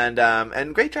 Sure.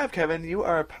 And great job, Kevin. You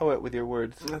are a poet with your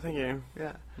words. No, thank you.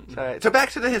 Yeah. So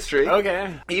back to the history.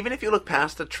 Okay. Even if you look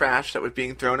past the trash that was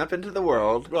being thrown up into the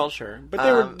world, Well, sure. But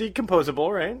they were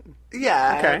decomposable, right?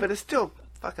 yeah, Okay. but it's still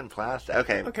fucking plastic.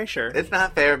 Okay. Okay, sure. It's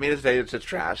not fair of me to say it's just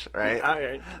trash, right? All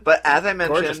right. But as I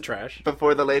Gorgeous mentioned trash.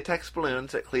 before, the latex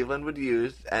balloons that Cleveland would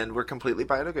use and were completely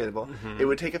biodegradable, it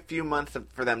would take a few months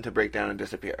for them to break down and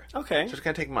disappear. Okay. So it's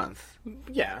going to take months.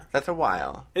 Yeah. That's a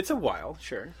while. It's a while,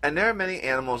 sure. And there are many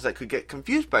animals that could get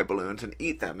confused by balloons and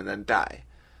eat them and then die,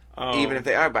 Oh. even if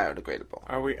they are biodegradable.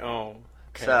 Are we... Oh.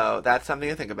 Okay. So that's something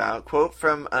to think about. Quote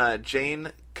from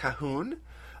Jane Cahoon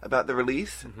about the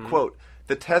release. Quote,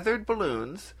 "The tethered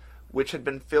balloons, which had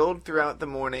been filled throughout the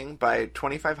morning by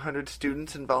 2,500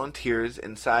 students and volunteers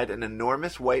inside an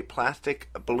enormous white plastic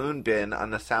balloon bin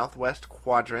on the southwest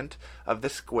quadrant of the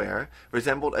square,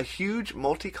 resembled a huge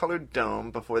multicolored dome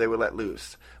before they were let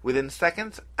loose. Within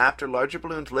seconds after larger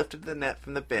balloons lifted the net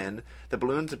from the bin, the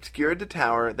balloons obscured the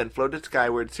tower, then floated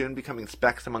skyward, soon becoming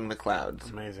specks among the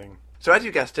clouds." Amazing. So as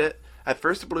you guessed it, at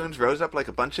first the balloons rose up like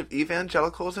a bunch of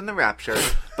evangelicals in the rapture,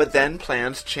 but then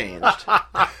plans changed.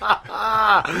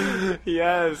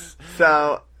 Yes.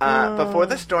 So, before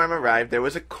the storm arrived, there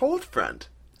was a cold front,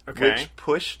 Okay. which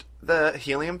pushed the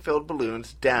helium-filled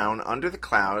balloons down under the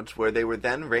clouds, where they were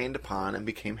then rained upon and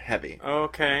became heavy.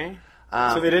 Okay.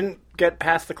 So they didn't get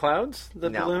past the clouds, the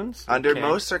No. balloons? Under Okay.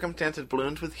 most circumstances,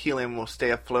 balloons with helium will stay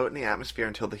afloat in the atmosphere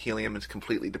until the helium is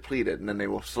completely depleted, and then they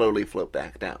will slowly float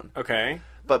back down. Okay.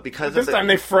 But because This of time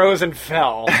they froze and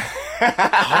fell.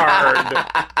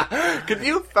 Hard. could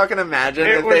you fucking imagine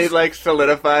It if they was- like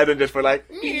solidified and just were like,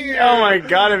 Oh my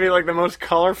god, it'd be like the most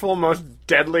colorful, most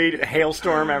deadly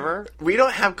hailstorm ever. we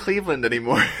don't have Cleveland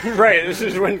anymore. Right, this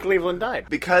is when Cleveland died.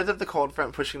 Because of the cold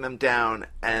front pushing them down,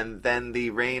 and then the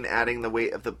rain adding the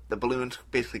weight of the balloons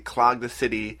basically clogged the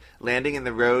city, landing in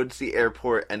the roads, the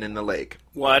airport, and in the lake.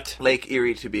 What? Lake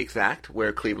Erie, to be exact,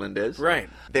 where Cleveland is. Right.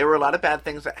 There were a lot of bad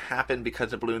things that happened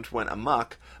because the balloons went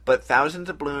amok, but thousands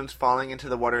of balloons falling into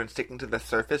the water and sticking to the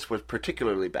surface was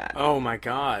particularly bad. Oh my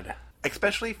god.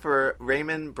 Especially for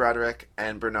Raymond Broderick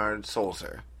and Bernard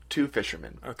Solzer. two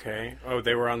fishermen. Okay. Oh,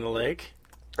 they were on the lake?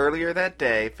 Earlier that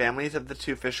day, families of the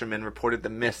two fishermen reported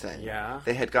them missing. Yeah.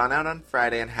 They had gone out on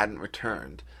Friday and hadn't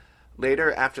returned.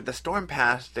 Later, after the storm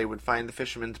passed, they would find the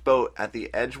fisherman's boat at the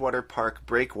Edgewater Park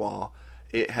breakwall.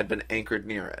 It had been anchored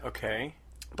near it. Okay.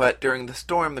 But during the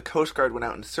storm, the Coast Guard went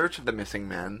out in search of the missing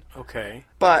men. Okay.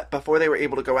 But before they were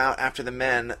able to go out after the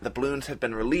men, the balloons had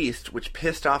been released, which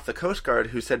pissed off the Coast Guard,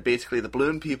 who said basically the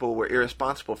balloon people were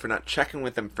irresponsible for not checking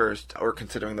with them first or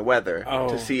considering the weather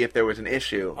to see if there was an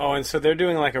issue. Oh, and so they're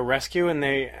doing like a rescue and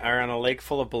they are on a lake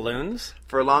full of balloons?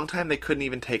 For a long time, they couldn't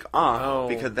even take off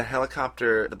because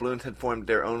the balloons had formed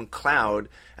their own cloud,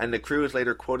 and the crews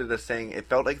later quoted as saying it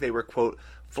felt like they were, quote,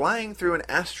 flying through an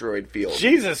asteroid field.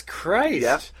 Jesus Christ!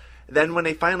 Yep. Then when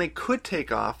they finally could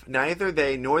take off, neither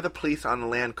they nor the police on the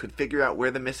land could figure out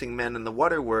where the missing men in the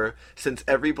water were, since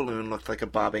every balloon looked like a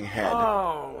bobbing head.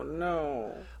 Oh,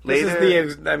 no. Later,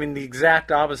 This is the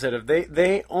exact opposite of...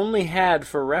 They only had,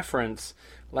 for reference,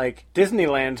 like,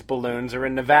 Disneyland's balloons are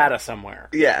in Nevada somewhere.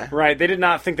 Yeah. Right, they did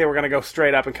not think they were going to go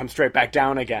straight up and come straight back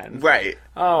down again. Right.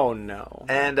 Oh, no.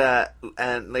 And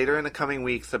later in the coming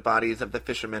weeks, the bodies of the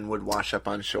fishermen would wash up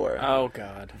on shore. Oh,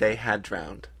 God. They had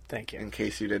drowned. Thank you. In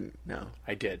case you didn't know.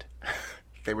 I did.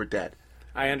 They were dead.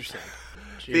 I understand.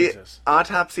 Jesus. The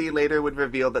autopsy later would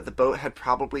reveal that the boat had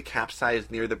probably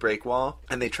capsized near the breakwall,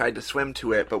 and they tried to swim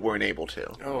to it, but weren't able to.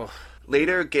 Oh.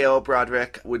 Later, Gail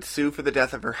Broderick would sue for the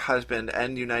death of her husband,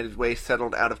 and United Way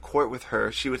settled out of court with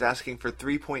her. She was asking for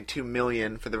 $3.2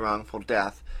 million for the wrongful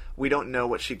death. We don't know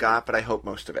what she got, but I hope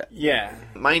most of it. Yeah.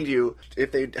 Mind you,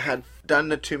 if they had done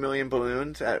the 2 million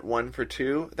balloons at 1 for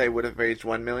 2, they would have raised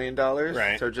 $1 million.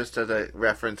 Right. So just as a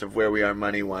reference of where we are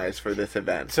money-wise for this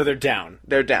event. So they're down.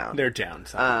 They're down. They're down.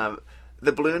 So.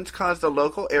 The balloons caused the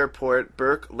local airport,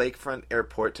 Burke Lakefront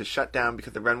Airport, to shut down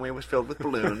because the runway was filled with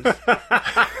balloons.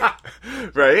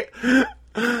 Right?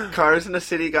 Cars in the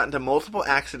city got into multiple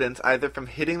accidents, either from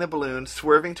hitting the balloons,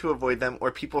 swerving to avoid them, or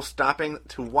people stopping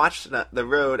to watch the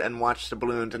road and watch the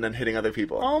balloons and then hitting other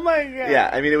people. Oh my God. Yeah,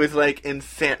 I mean, it was like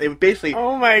insane. It was basically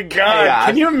Oh my God. chaos.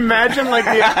 Can you imagine, like,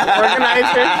 the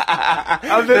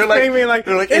organizers of this thing being like,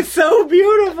 it's so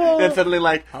beautiful. And suddenly,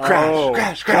 like,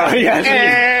 crash.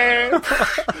 Yes.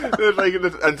 There's like,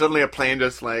 and suddenly a plane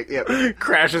just, like,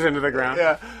 crashes into the ground.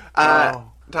 Yeah.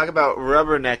 Talk about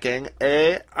rubbernecking,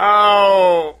 eh?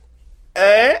 Oh.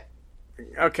 Eh?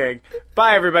 Okay.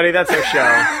 Bye, everybody. That's our show.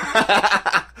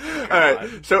 All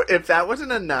right. So if that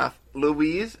wasn't enough,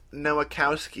 Louise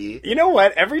Nowakowski. You know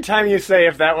what? Every time you say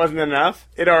if that wasn't enough,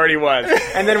 it already was.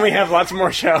 And then we have lots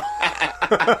more show.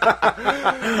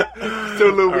 So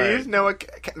Louise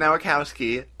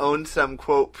Nowakowski owned some,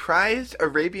 quote, prized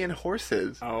Arabian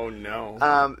horses. Oh,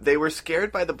 no. They were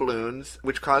scared by the balloons,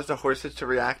 which caused the horses to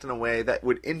react in a way that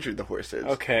would injure the horses.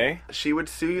 Okay. She would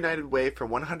sue United Way for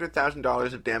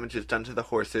 $100,000 of damages done to the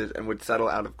horses and would settle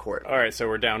out of court. All right, so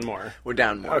we're down more. We're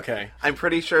down more. Okay. I'm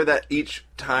pretty sure that each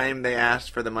time they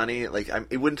asked for the money, like,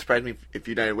 it wouldn't surprise me if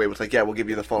United Way was like, yeah, we'll give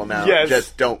you the full amount. Yes.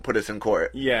 Just don't put us in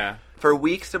court. Yeah. For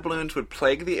weeks, the balloons would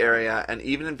plague the area and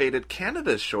even invaded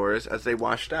Canada's shores as they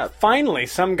washed up. Finally,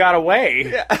 some got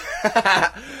away.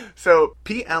 Yeah. So,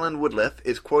 P. Allen Woodliff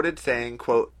is quoted saying,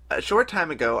 quote, a short time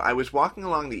ago, I was walking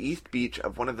along the east beach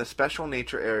of one of the special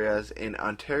nature areas in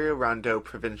Ontario Rondeau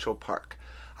Provincial Park.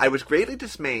 I was greatly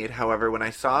dismayed, however, when I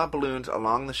saw balloons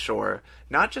along the shore,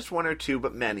 not just one or two,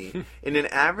 but many. In an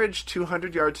average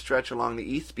 200-yard stretch along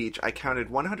the east beach, I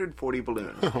counted 140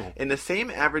 balloons. Oh. In the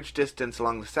same average distance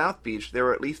along the south beach, there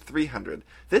were at least 300.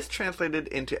 This translated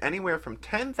into anywhere from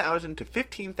 10,000 to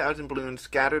 15,000 balloons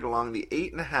scattered along the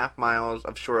 8.5 miles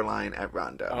of shoreline at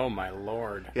Rondeau. Oh, my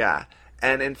Lord. Yeah.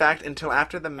 And in fact, until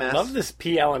after the mess... I love this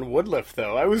P. Allen Woodliff,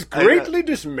 though. I was greatly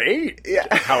dismayed. Yeah.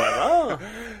 However...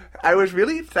 I was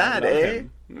really sad, eh?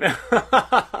 Him.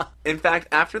 In fact,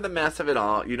 after the mess of it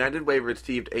all, United Way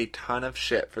received a ton of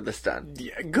shit for the stunt.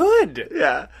 Yeah, good.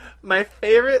 Yeah. My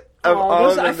favorite of all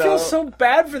of them, I feel so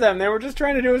bad for them. They were just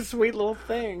trying to do a sweet little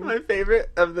thing. My favorite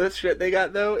of the shit they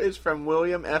got, though, is from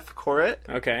William F. Corrett.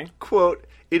 Okay. Quote,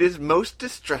 it is most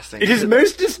distressing. It is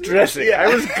most distressing. Yeah.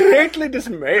 I was greatly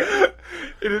dismayed.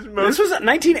 It is most... This was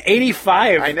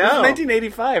 1985. I know. This was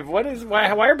 1985.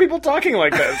 Why are people talking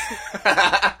like this?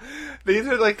 These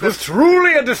are like it was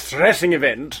truly a distressing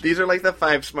event. These are like the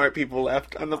 5 smart people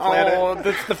left on the planet. Oh,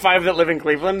 that's the 5 that live in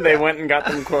Cleveland. They went and got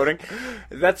them quoting.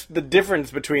 That's the difference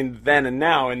between then and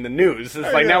now in the news.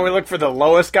 It's like now we look for the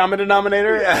lowest common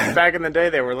denominator. Yeah. Back in the day,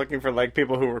 they were looking for like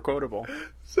people who were quotable.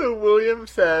 So William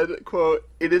said, quote,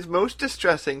 "It is most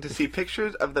distressing to see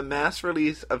pictures of the mass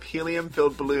release of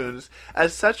helium-filled balloons,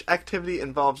 as such activity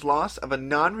involves loss of a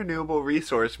non-renewable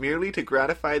resource merely to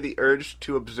gratify the urge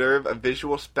to observe a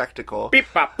visual spectacle." Beep,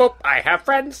 bop, boop, I have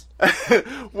friends.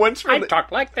 Once I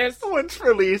talk like this. Once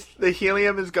released, the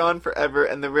helium is gone forever,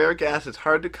 and the rare gas is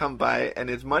hard to come by, and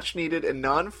is much needed in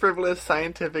non-frivolous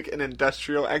scientific and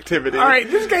industrial activity. All right,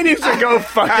 this guy needs to go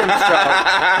fuck himself.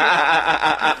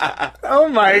 Oh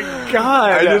my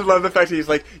god. I just love the fact that he's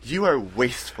like, "You are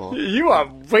wasteful. You are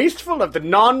wasteful of the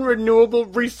non-renewable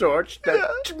resource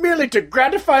merely to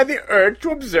gratify the urge to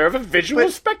observe a visual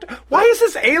spectacle." Why is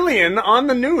this alien on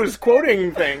the news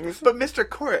quoting things? But Mr.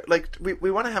 Court, like,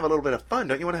 we want to have a little bit of fun.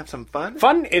 Don't you want to have some fun?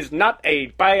 Fun is not a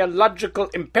biological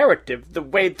imperative the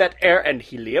way that air and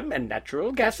helium and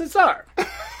natural gases are.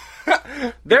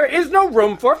 There is no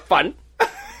room for fun.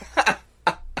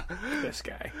 This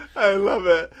guy. I love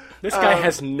it. This guy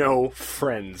has no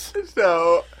friends.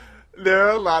 So, there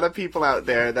are a lot of people out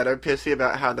there that are pissy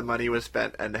about how the money was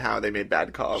spent and how they made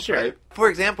bad calls, Sure. right? For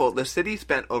example, the city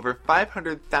spent over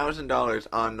 $500,000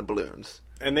 on the balloons.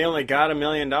 And they only got $1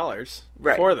 million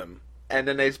Right. for them. And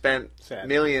then they spent Sad.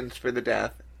 millions for the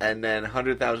death, and then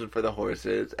 $100,000 for the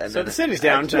horses. And So then the city's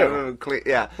down, too.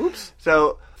 Yeah. Oops.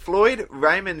 So, Floyd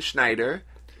Ryman Schneider,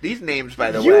 these names,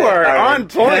 by the way, You are on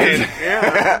point.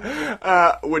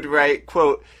 Yeah. Would write,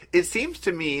 quote, "It seems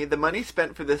to me the money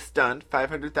spent for this stunt,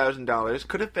 $500,000,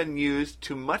 could have been used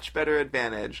to much better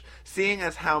advantage, seeing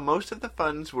as how most of the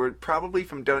funds were probably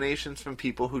from donations from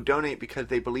people who donate because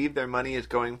they believe their money is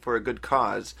going for a good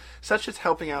cause, such as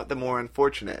helping out the more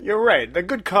unfortunate." You're right. The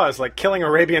good cause, like killing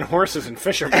Arabian horses and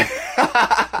fishermen.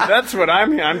 That's what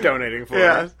I'm donating for.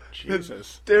 Yeah.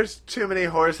 Jesus. There's too many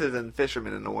horses and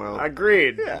fishermen in the world.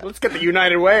 Agreed. Yeah. Let's get the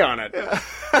United Way on it.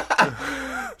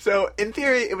 So, in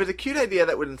theory, it was a cute idea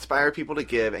that would inspire people to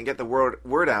give and get the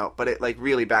word out, but it, like,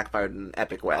 really backfired in an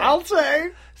epic way. I'll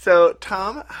say. So,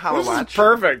 Tom This Halawatch... is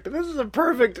perfect. This is a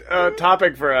perfect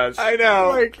topic for us. I know.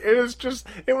 Like, it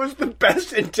was the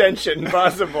best intention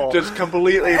possible. Just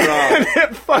completely wrong. And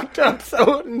it fucked up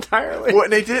so entirely. Well,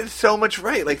 and they did so much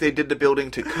right. Like, they did the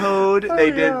building to code. They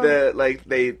did the, like,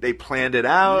 they planned it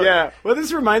out. Yeah. Well,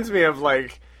 this reminds me of,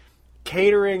 like,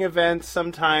 catering events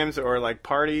sometimes, or like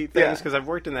party things, because I've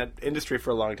worked in that industry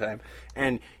for a long time,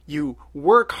 and you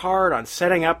work hard on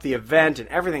setting up the event and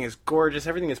everything is gorgeous,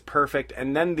 everything is perfect,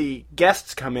 and then the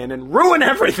guests come in and ruin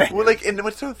everything. Well, like, and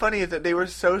what's so funny is that they were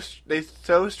so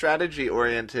strategy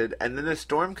oriented, and then the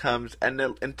storm comes, and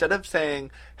instead of saying,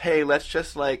 "Hey, let's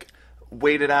just like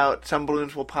wait it out, some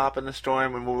balloons will pop in the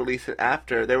storm and we'll release it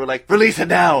after," they were like, "Release it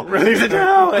now, Release it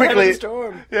now, quickly!" ahead of the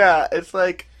storm. Yeah, it's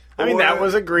like, I mean, I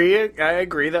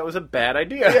agree that was a bad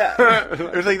idea. Yeah.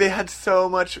 It was like they had so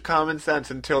much common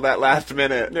sense until that last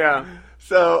minute. Yeah.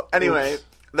 So, anyway,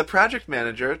 the project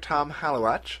manager, Tom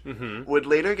Halawatch, would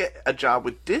later get a job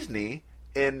with Disney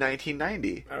in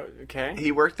 1990. Okay.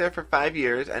 He worked there for 5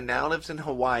 years and now lives in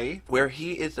Hawaii, where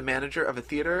he is the manager of a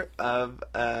theater of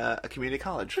a community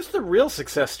college. Just the real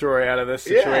success story out of this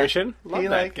situation. Yeah. Love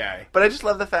that guy. But I just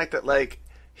love the fact that, like,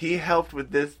 he helped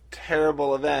with this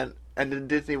terrible event, and then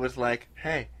Disney was like,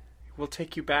 "Hey, we'll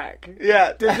take you back."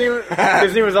 Yeah.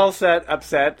 Disney was all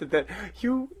upset that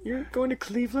you're going to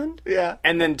Cleveland? Yeah.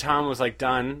 And then Tom was like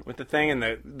done with the thing, and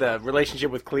the relationship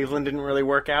with Cleveland didn't really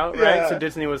work out, right? Yeah. So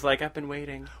Disney was like, "I've been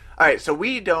waiting." All right, so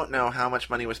we don't know how much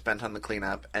money was spent on the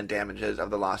cleanup and damages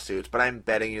of the lawsuits, but I'm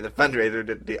betting you the fundraiser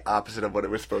did the opposite of what it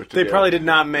was supposed to do. They probably did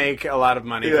not make a lot of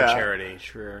money for Yeah. charity,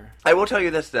 sure. I will tell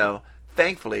you this, though.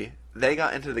 Thankfully, they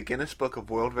got into the Guinness Book of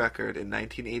World Record in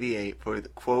 1988 for the,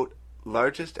 quote,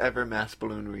 largest ever mass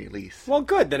balloon release. Well,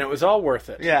 good. Then it was all worth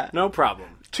it. Yeah. No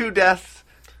problem. 2 deaths,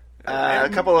 a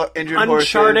couple of injured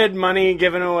Uncharted horses. money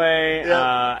given away,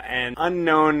 Yeah. and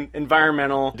unknown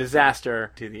environmental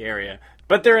disaster to the area.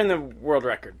 But they're in the world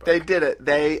record book. They did it.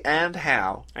 They and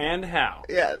how. And how?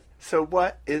 Yeah. So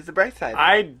what is the bright side?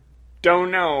 I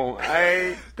don't know.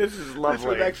 This is lovely. This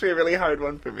was actually a really hard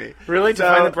one for me. Really? To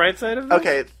So- find the bright side of this?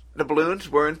 Okay, the balloons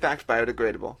were in fact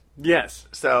biodegradable. Yes.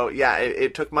 So, yeah,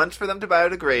 it took months for them to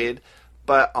biodegrade,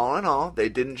 but all in all, they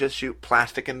didn't just shoot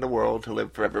plastic in the world to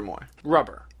live forevermore.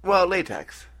 Rubber Well,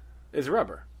 latex. is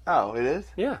rubber. Oh, it is?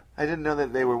 Yeah. I didn't know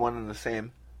that they were one and the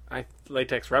same.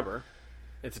 Latex rubber.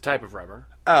 It's a type of rubber.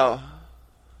 Oh.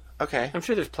 Okay. I'm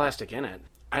sure there's plastic in it.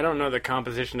 I don't know the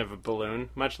composition of a balloon,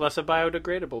 much less a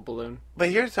biodegradable balloon. But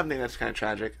here's something that's kind of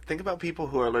tragic. Think about people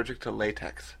who are allergic to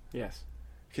latex. Yes.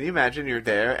 Can you imagine you're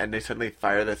there and they suddenly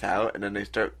fire this out and then they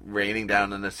start raining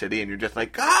down on the city and you're just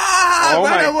like,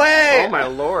 run away! Oh my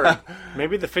lord.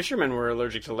 Maybe the fishermen were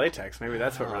allergic to latex. Maybe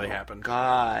that's what really happened.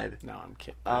 God. No, I'm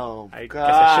kidding. I guess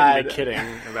I shouldn't be kidding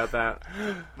about that.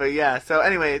 But yeah, so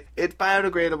anyway, it's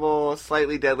biodegradable,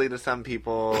 slightly deadly to some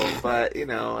people, but,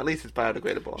 at least it's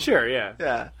biodegradable. Sure, yeah.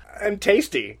 Yeah. And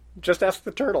tasty. Just ask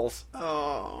the turtles.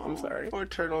 Oh. I'm sorry. Poor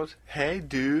turtles. Hey,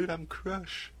 dude, I'm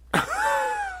Crush.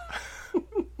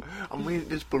 I'm eating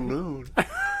this balloon.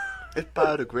 It's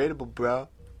biodegradable, bro.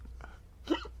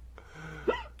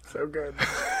 So good.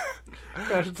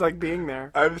 Gosh, it's like being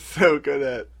there. I'm so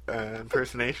good at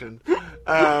impersonation.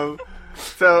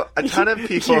 So a ton of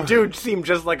people... You do seem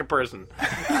just like a person.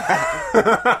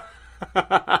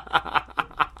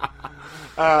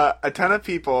 A ton of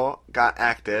people got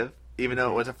active, even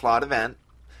though it was a flawed event.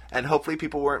 And hopefully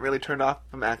people weren't really turned off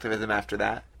from activism after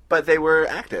that. But they were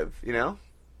active,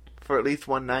 for at least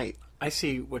one night. I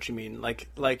see what you mean. Like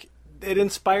it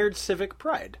inspired civic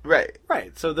pride. Right.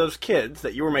 Right. So those kids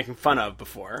that you were making fun of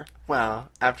before. Well,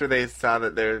 after they saw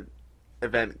that their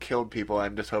event killed people,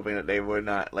 I'm just hoping that they were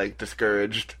not,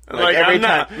 discouraged. I'm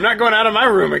not going out of my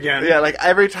room again. Yeah,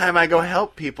 every time I go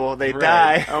help people, they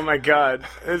die. Oh my god.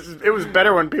 It was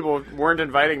better when people weren't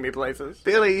inviting me places.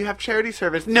 Billy, you have charity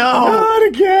service. No! Not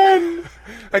again!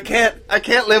 I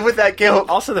can't live with that guilt.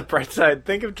 Also, the bright side,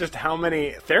 think of just how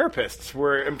many therapists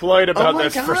were employed about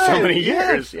this for so many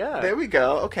years. Yeah. There we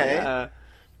go. Okay. Yeah.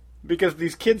 Because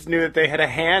these kids knew that they had a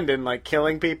hand in,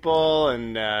 killing people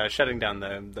and shutting down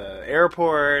the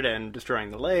airport and destroying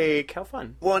the lake. How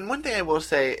fun. Well, and one thing I will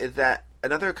say is that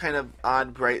another kind of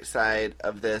odd bright side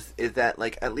of this is that,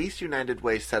 at least United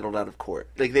Way settled out of court.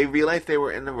 They realized they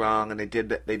were in the wrong and they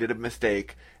did a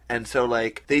mistake. And so,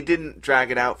 they didn't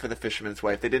drag it out for the fisherman's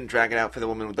wife. They didn't drag it out for the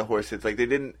woman with the horses. They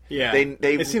didn't... Yeah.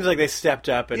 They it seems like they stepped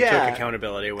up and took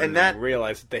accountability when they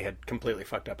realized that they had completely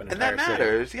fucked up an entire city. And that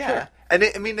matters, yeah. Sure. And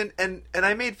and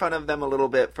I made fun of them a little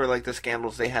bit for, the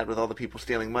scandals they had with all the people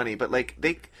stealing money. But,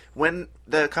 when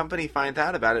the company finds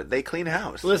out about it, they clean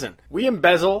house. Listen, we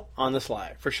embezzle on the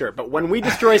sly, for sure. But when we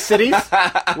destroy cities,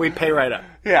 we pay right up.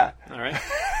 Yeah. All right?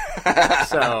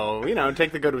 So,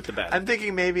 take the good with the bad. I'm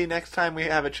thinking maybe next time we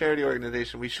have a charity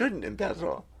organization, we shouldn't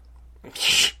embezzle.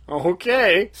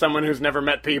 Okay. Someone who's never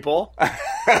met people.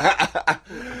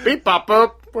 Beep, pop,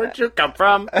 boop. Where'd you come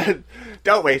from?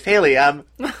 Don't waste helium.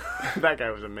 That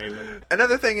guy was amazing.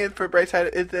 Another thing for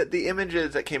Brightside is that the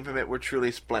images that came from it were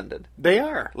truly splendid. They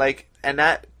are. And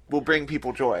that will bring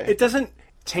people joy. It doesn't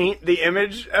taint the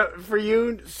image for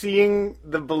you seeing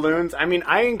the balloons. I mean,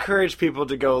 I encourage people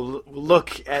to go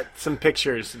look at some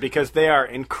pictures because they are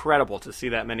incredible to see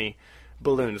that many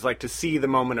balloons, to see the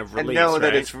moment of release. And know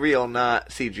that it's real, not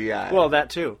CGI. Well,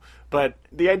 that too. But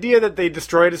the idea that they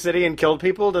destroyed a city and killed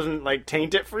people doesn't,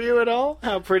 taint it for you at all?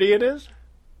 How pretty it is?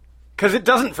 Because it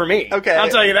doesn't for me. Okay. I'll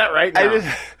tell you that right now.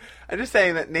 I'm just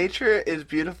saying that nature is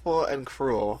beautiful and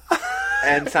cruel.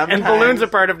 And sometimes... And balloons are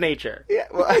part of nature. Yeah,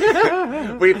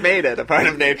 well, we've made it a part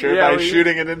of nature by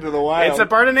shooting it into the wild. It's a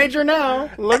part of nature now.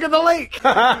 Look at the lake.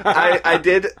 I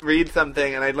did read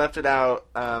something, and I left it out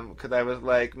because I was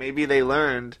like, maybe they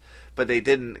learned, but they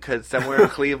didn't, because somewhere in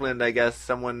Cleveland, I guess,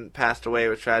 someone passed away,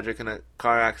 was tragic in a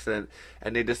car accident,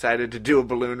 and they decided to do a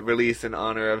balloon release in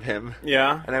honor of him.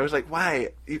 Yeah. And I was like, why?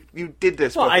 You did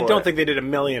this before. Well, I don't think they did a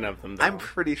million of them, though. I'm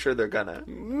pretty sure they're gonna.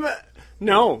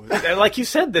 No, like you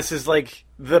said, this is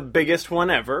the biggest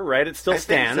one ever, right? It still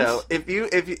stands. I think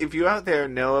so. If you out there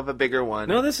know of a bigger one,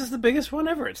 no, this is the biggest one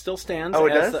ever. It still stands. Oh,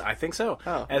 it does? I think so.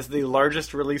 Oh. As the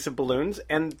largest release of balloons,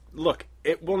 and look,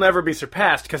 it will never be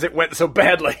surpassed because it went so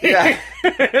badly. Yeah.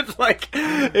 It's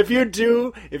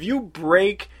if you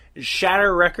break,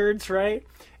 shatter records, right?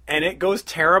 And it goes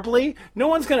terribly, no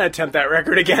one's going to attempt that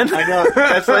record again. I know.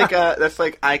 That's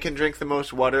like I can drink the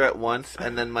most water at once,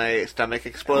 and then my stomach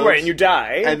explodes. Right, and you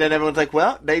die. And then everyone's like,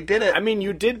 well, they did it. I mean,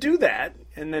 you did do that,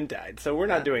 and then died. So we're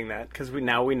not doing that, because we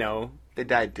know. They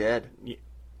died dead. Yeah.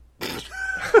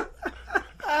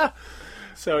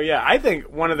 So, yeah, I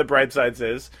think one of the bright sides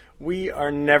is we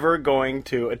are never going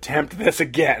to attempt this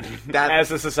again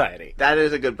as a society. That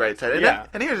is a good bright side. And, yeah.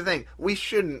 And here's the thing. We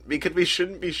shouldn't, because we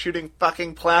shouldn't be shooting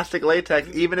fucking plastic latex,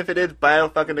 even if it is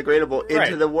bio-fucking-degradable,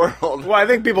 into the world. Well, I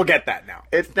think people get that now.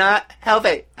 It's not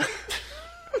healthy.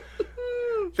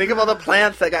 Think of all the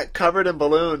plants that got covered in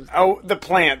balloons. Oh, the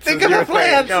plants. Think of the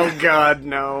plants. Oh, God,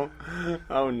 no.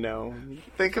 Oh, no.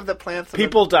 Think of the plants.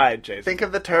 People died, Jason. Think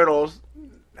of the turtles.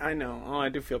 I know. Oh, I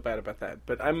do feel bad about that.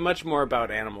 But I'm much more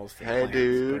about animals than plants,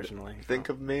 dude, personally. Think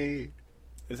of me.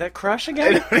 Is that Crush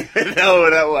again? I don't even know what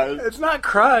that was. It's not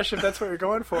Crush, if that's what you're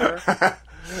going for.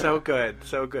 So good.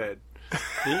 So good.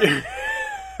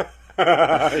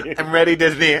 I'm ready,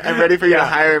 Disney. I'm ready for you to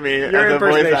hire me Your as a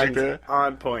voice impersonation's actor.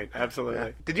 on point. Absolutely.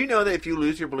 Yeah. Did you know that if you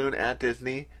lose your balloon at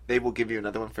Disney, they will give you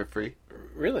another one for free?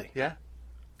 Really? Yeah.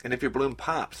 And if your balloon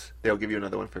pops, they'll give you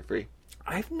another one for free.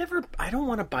 I don't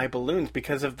want to buy balloons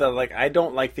because of I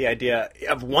don't like the idea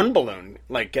of one balloon,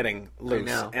 getting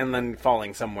loose and then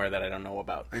falling somewhere that I don't know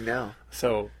about. I know.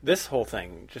 So this whole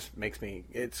thing just makes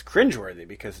it's cringeworthy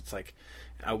because it's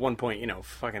at one point,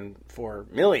 fucking 4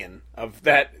 million of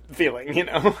that feeling,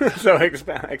 so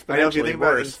exponentially I know, if you think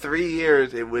about it, in worse. 3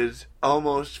 years, it was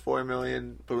almost 4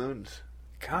 million balloons.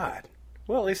 God.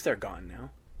 Well, at least they're gone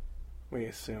now. We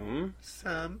assume.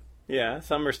 Some. Yeah,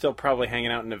 some are still probably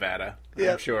hanging out in Nevada, I'm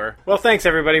Yep. sure. Well, thanks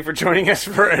everybody for joining us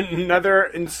for another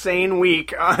insane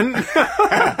week on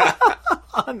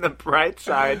on the bright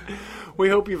side. We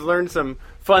hope you've learned some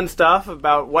fun stuff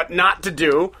about what not to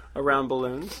do around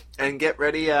balloons. And get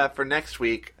ready for next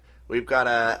week. We've got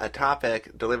a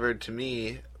topic delivered to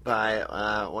me by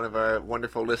one of our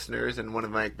wonderful listeners and one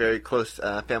of my very close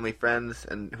family friends,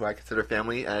 and who I consider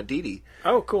family, Dee Dee.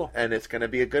 Oh, cool. And it's going to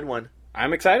be a good one.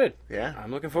 I'm excited. Yeah.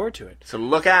 I'm looking forward to it. So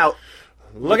look out.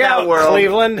 Look out, world.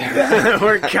 Cleveland.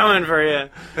 We're coming for you.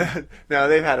 No,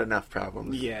 they've had enough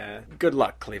problems. Yeah. Good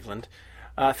luck, Cleveland.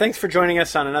 Thanks for joining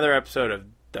us on another episode of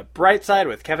The Bright Side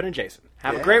with Kevin and Jason.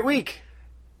 Have a great week.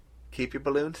 Keep your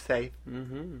balloons safe.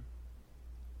 Mm-hmm.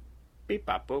 Beep,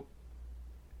 bop, boop.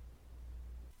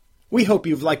 We hope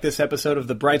you've liked this episode of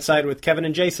The Bright Side with Kevin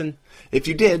and Jason. If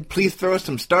you did, please throw us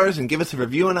some stars and give us a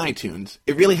review on iTunes.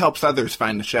 It really helps others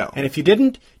find the show. And if you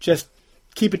didn't, just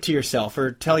keep it to yourself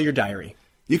or tell your diary.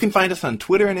 You can find us on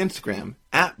Twitter and Instagram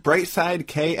at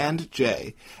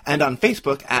BrightSideK&J, and on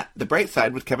Facebook at The Bright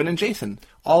Side with Kevin and Jason.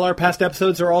 All our past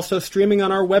episodes are also streaming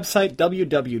on our website,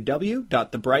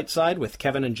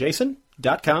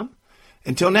 www.thebrightsidewithkevinandjason.com.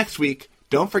 Until next week,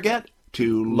 don't forget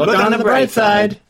to Look on the bright side.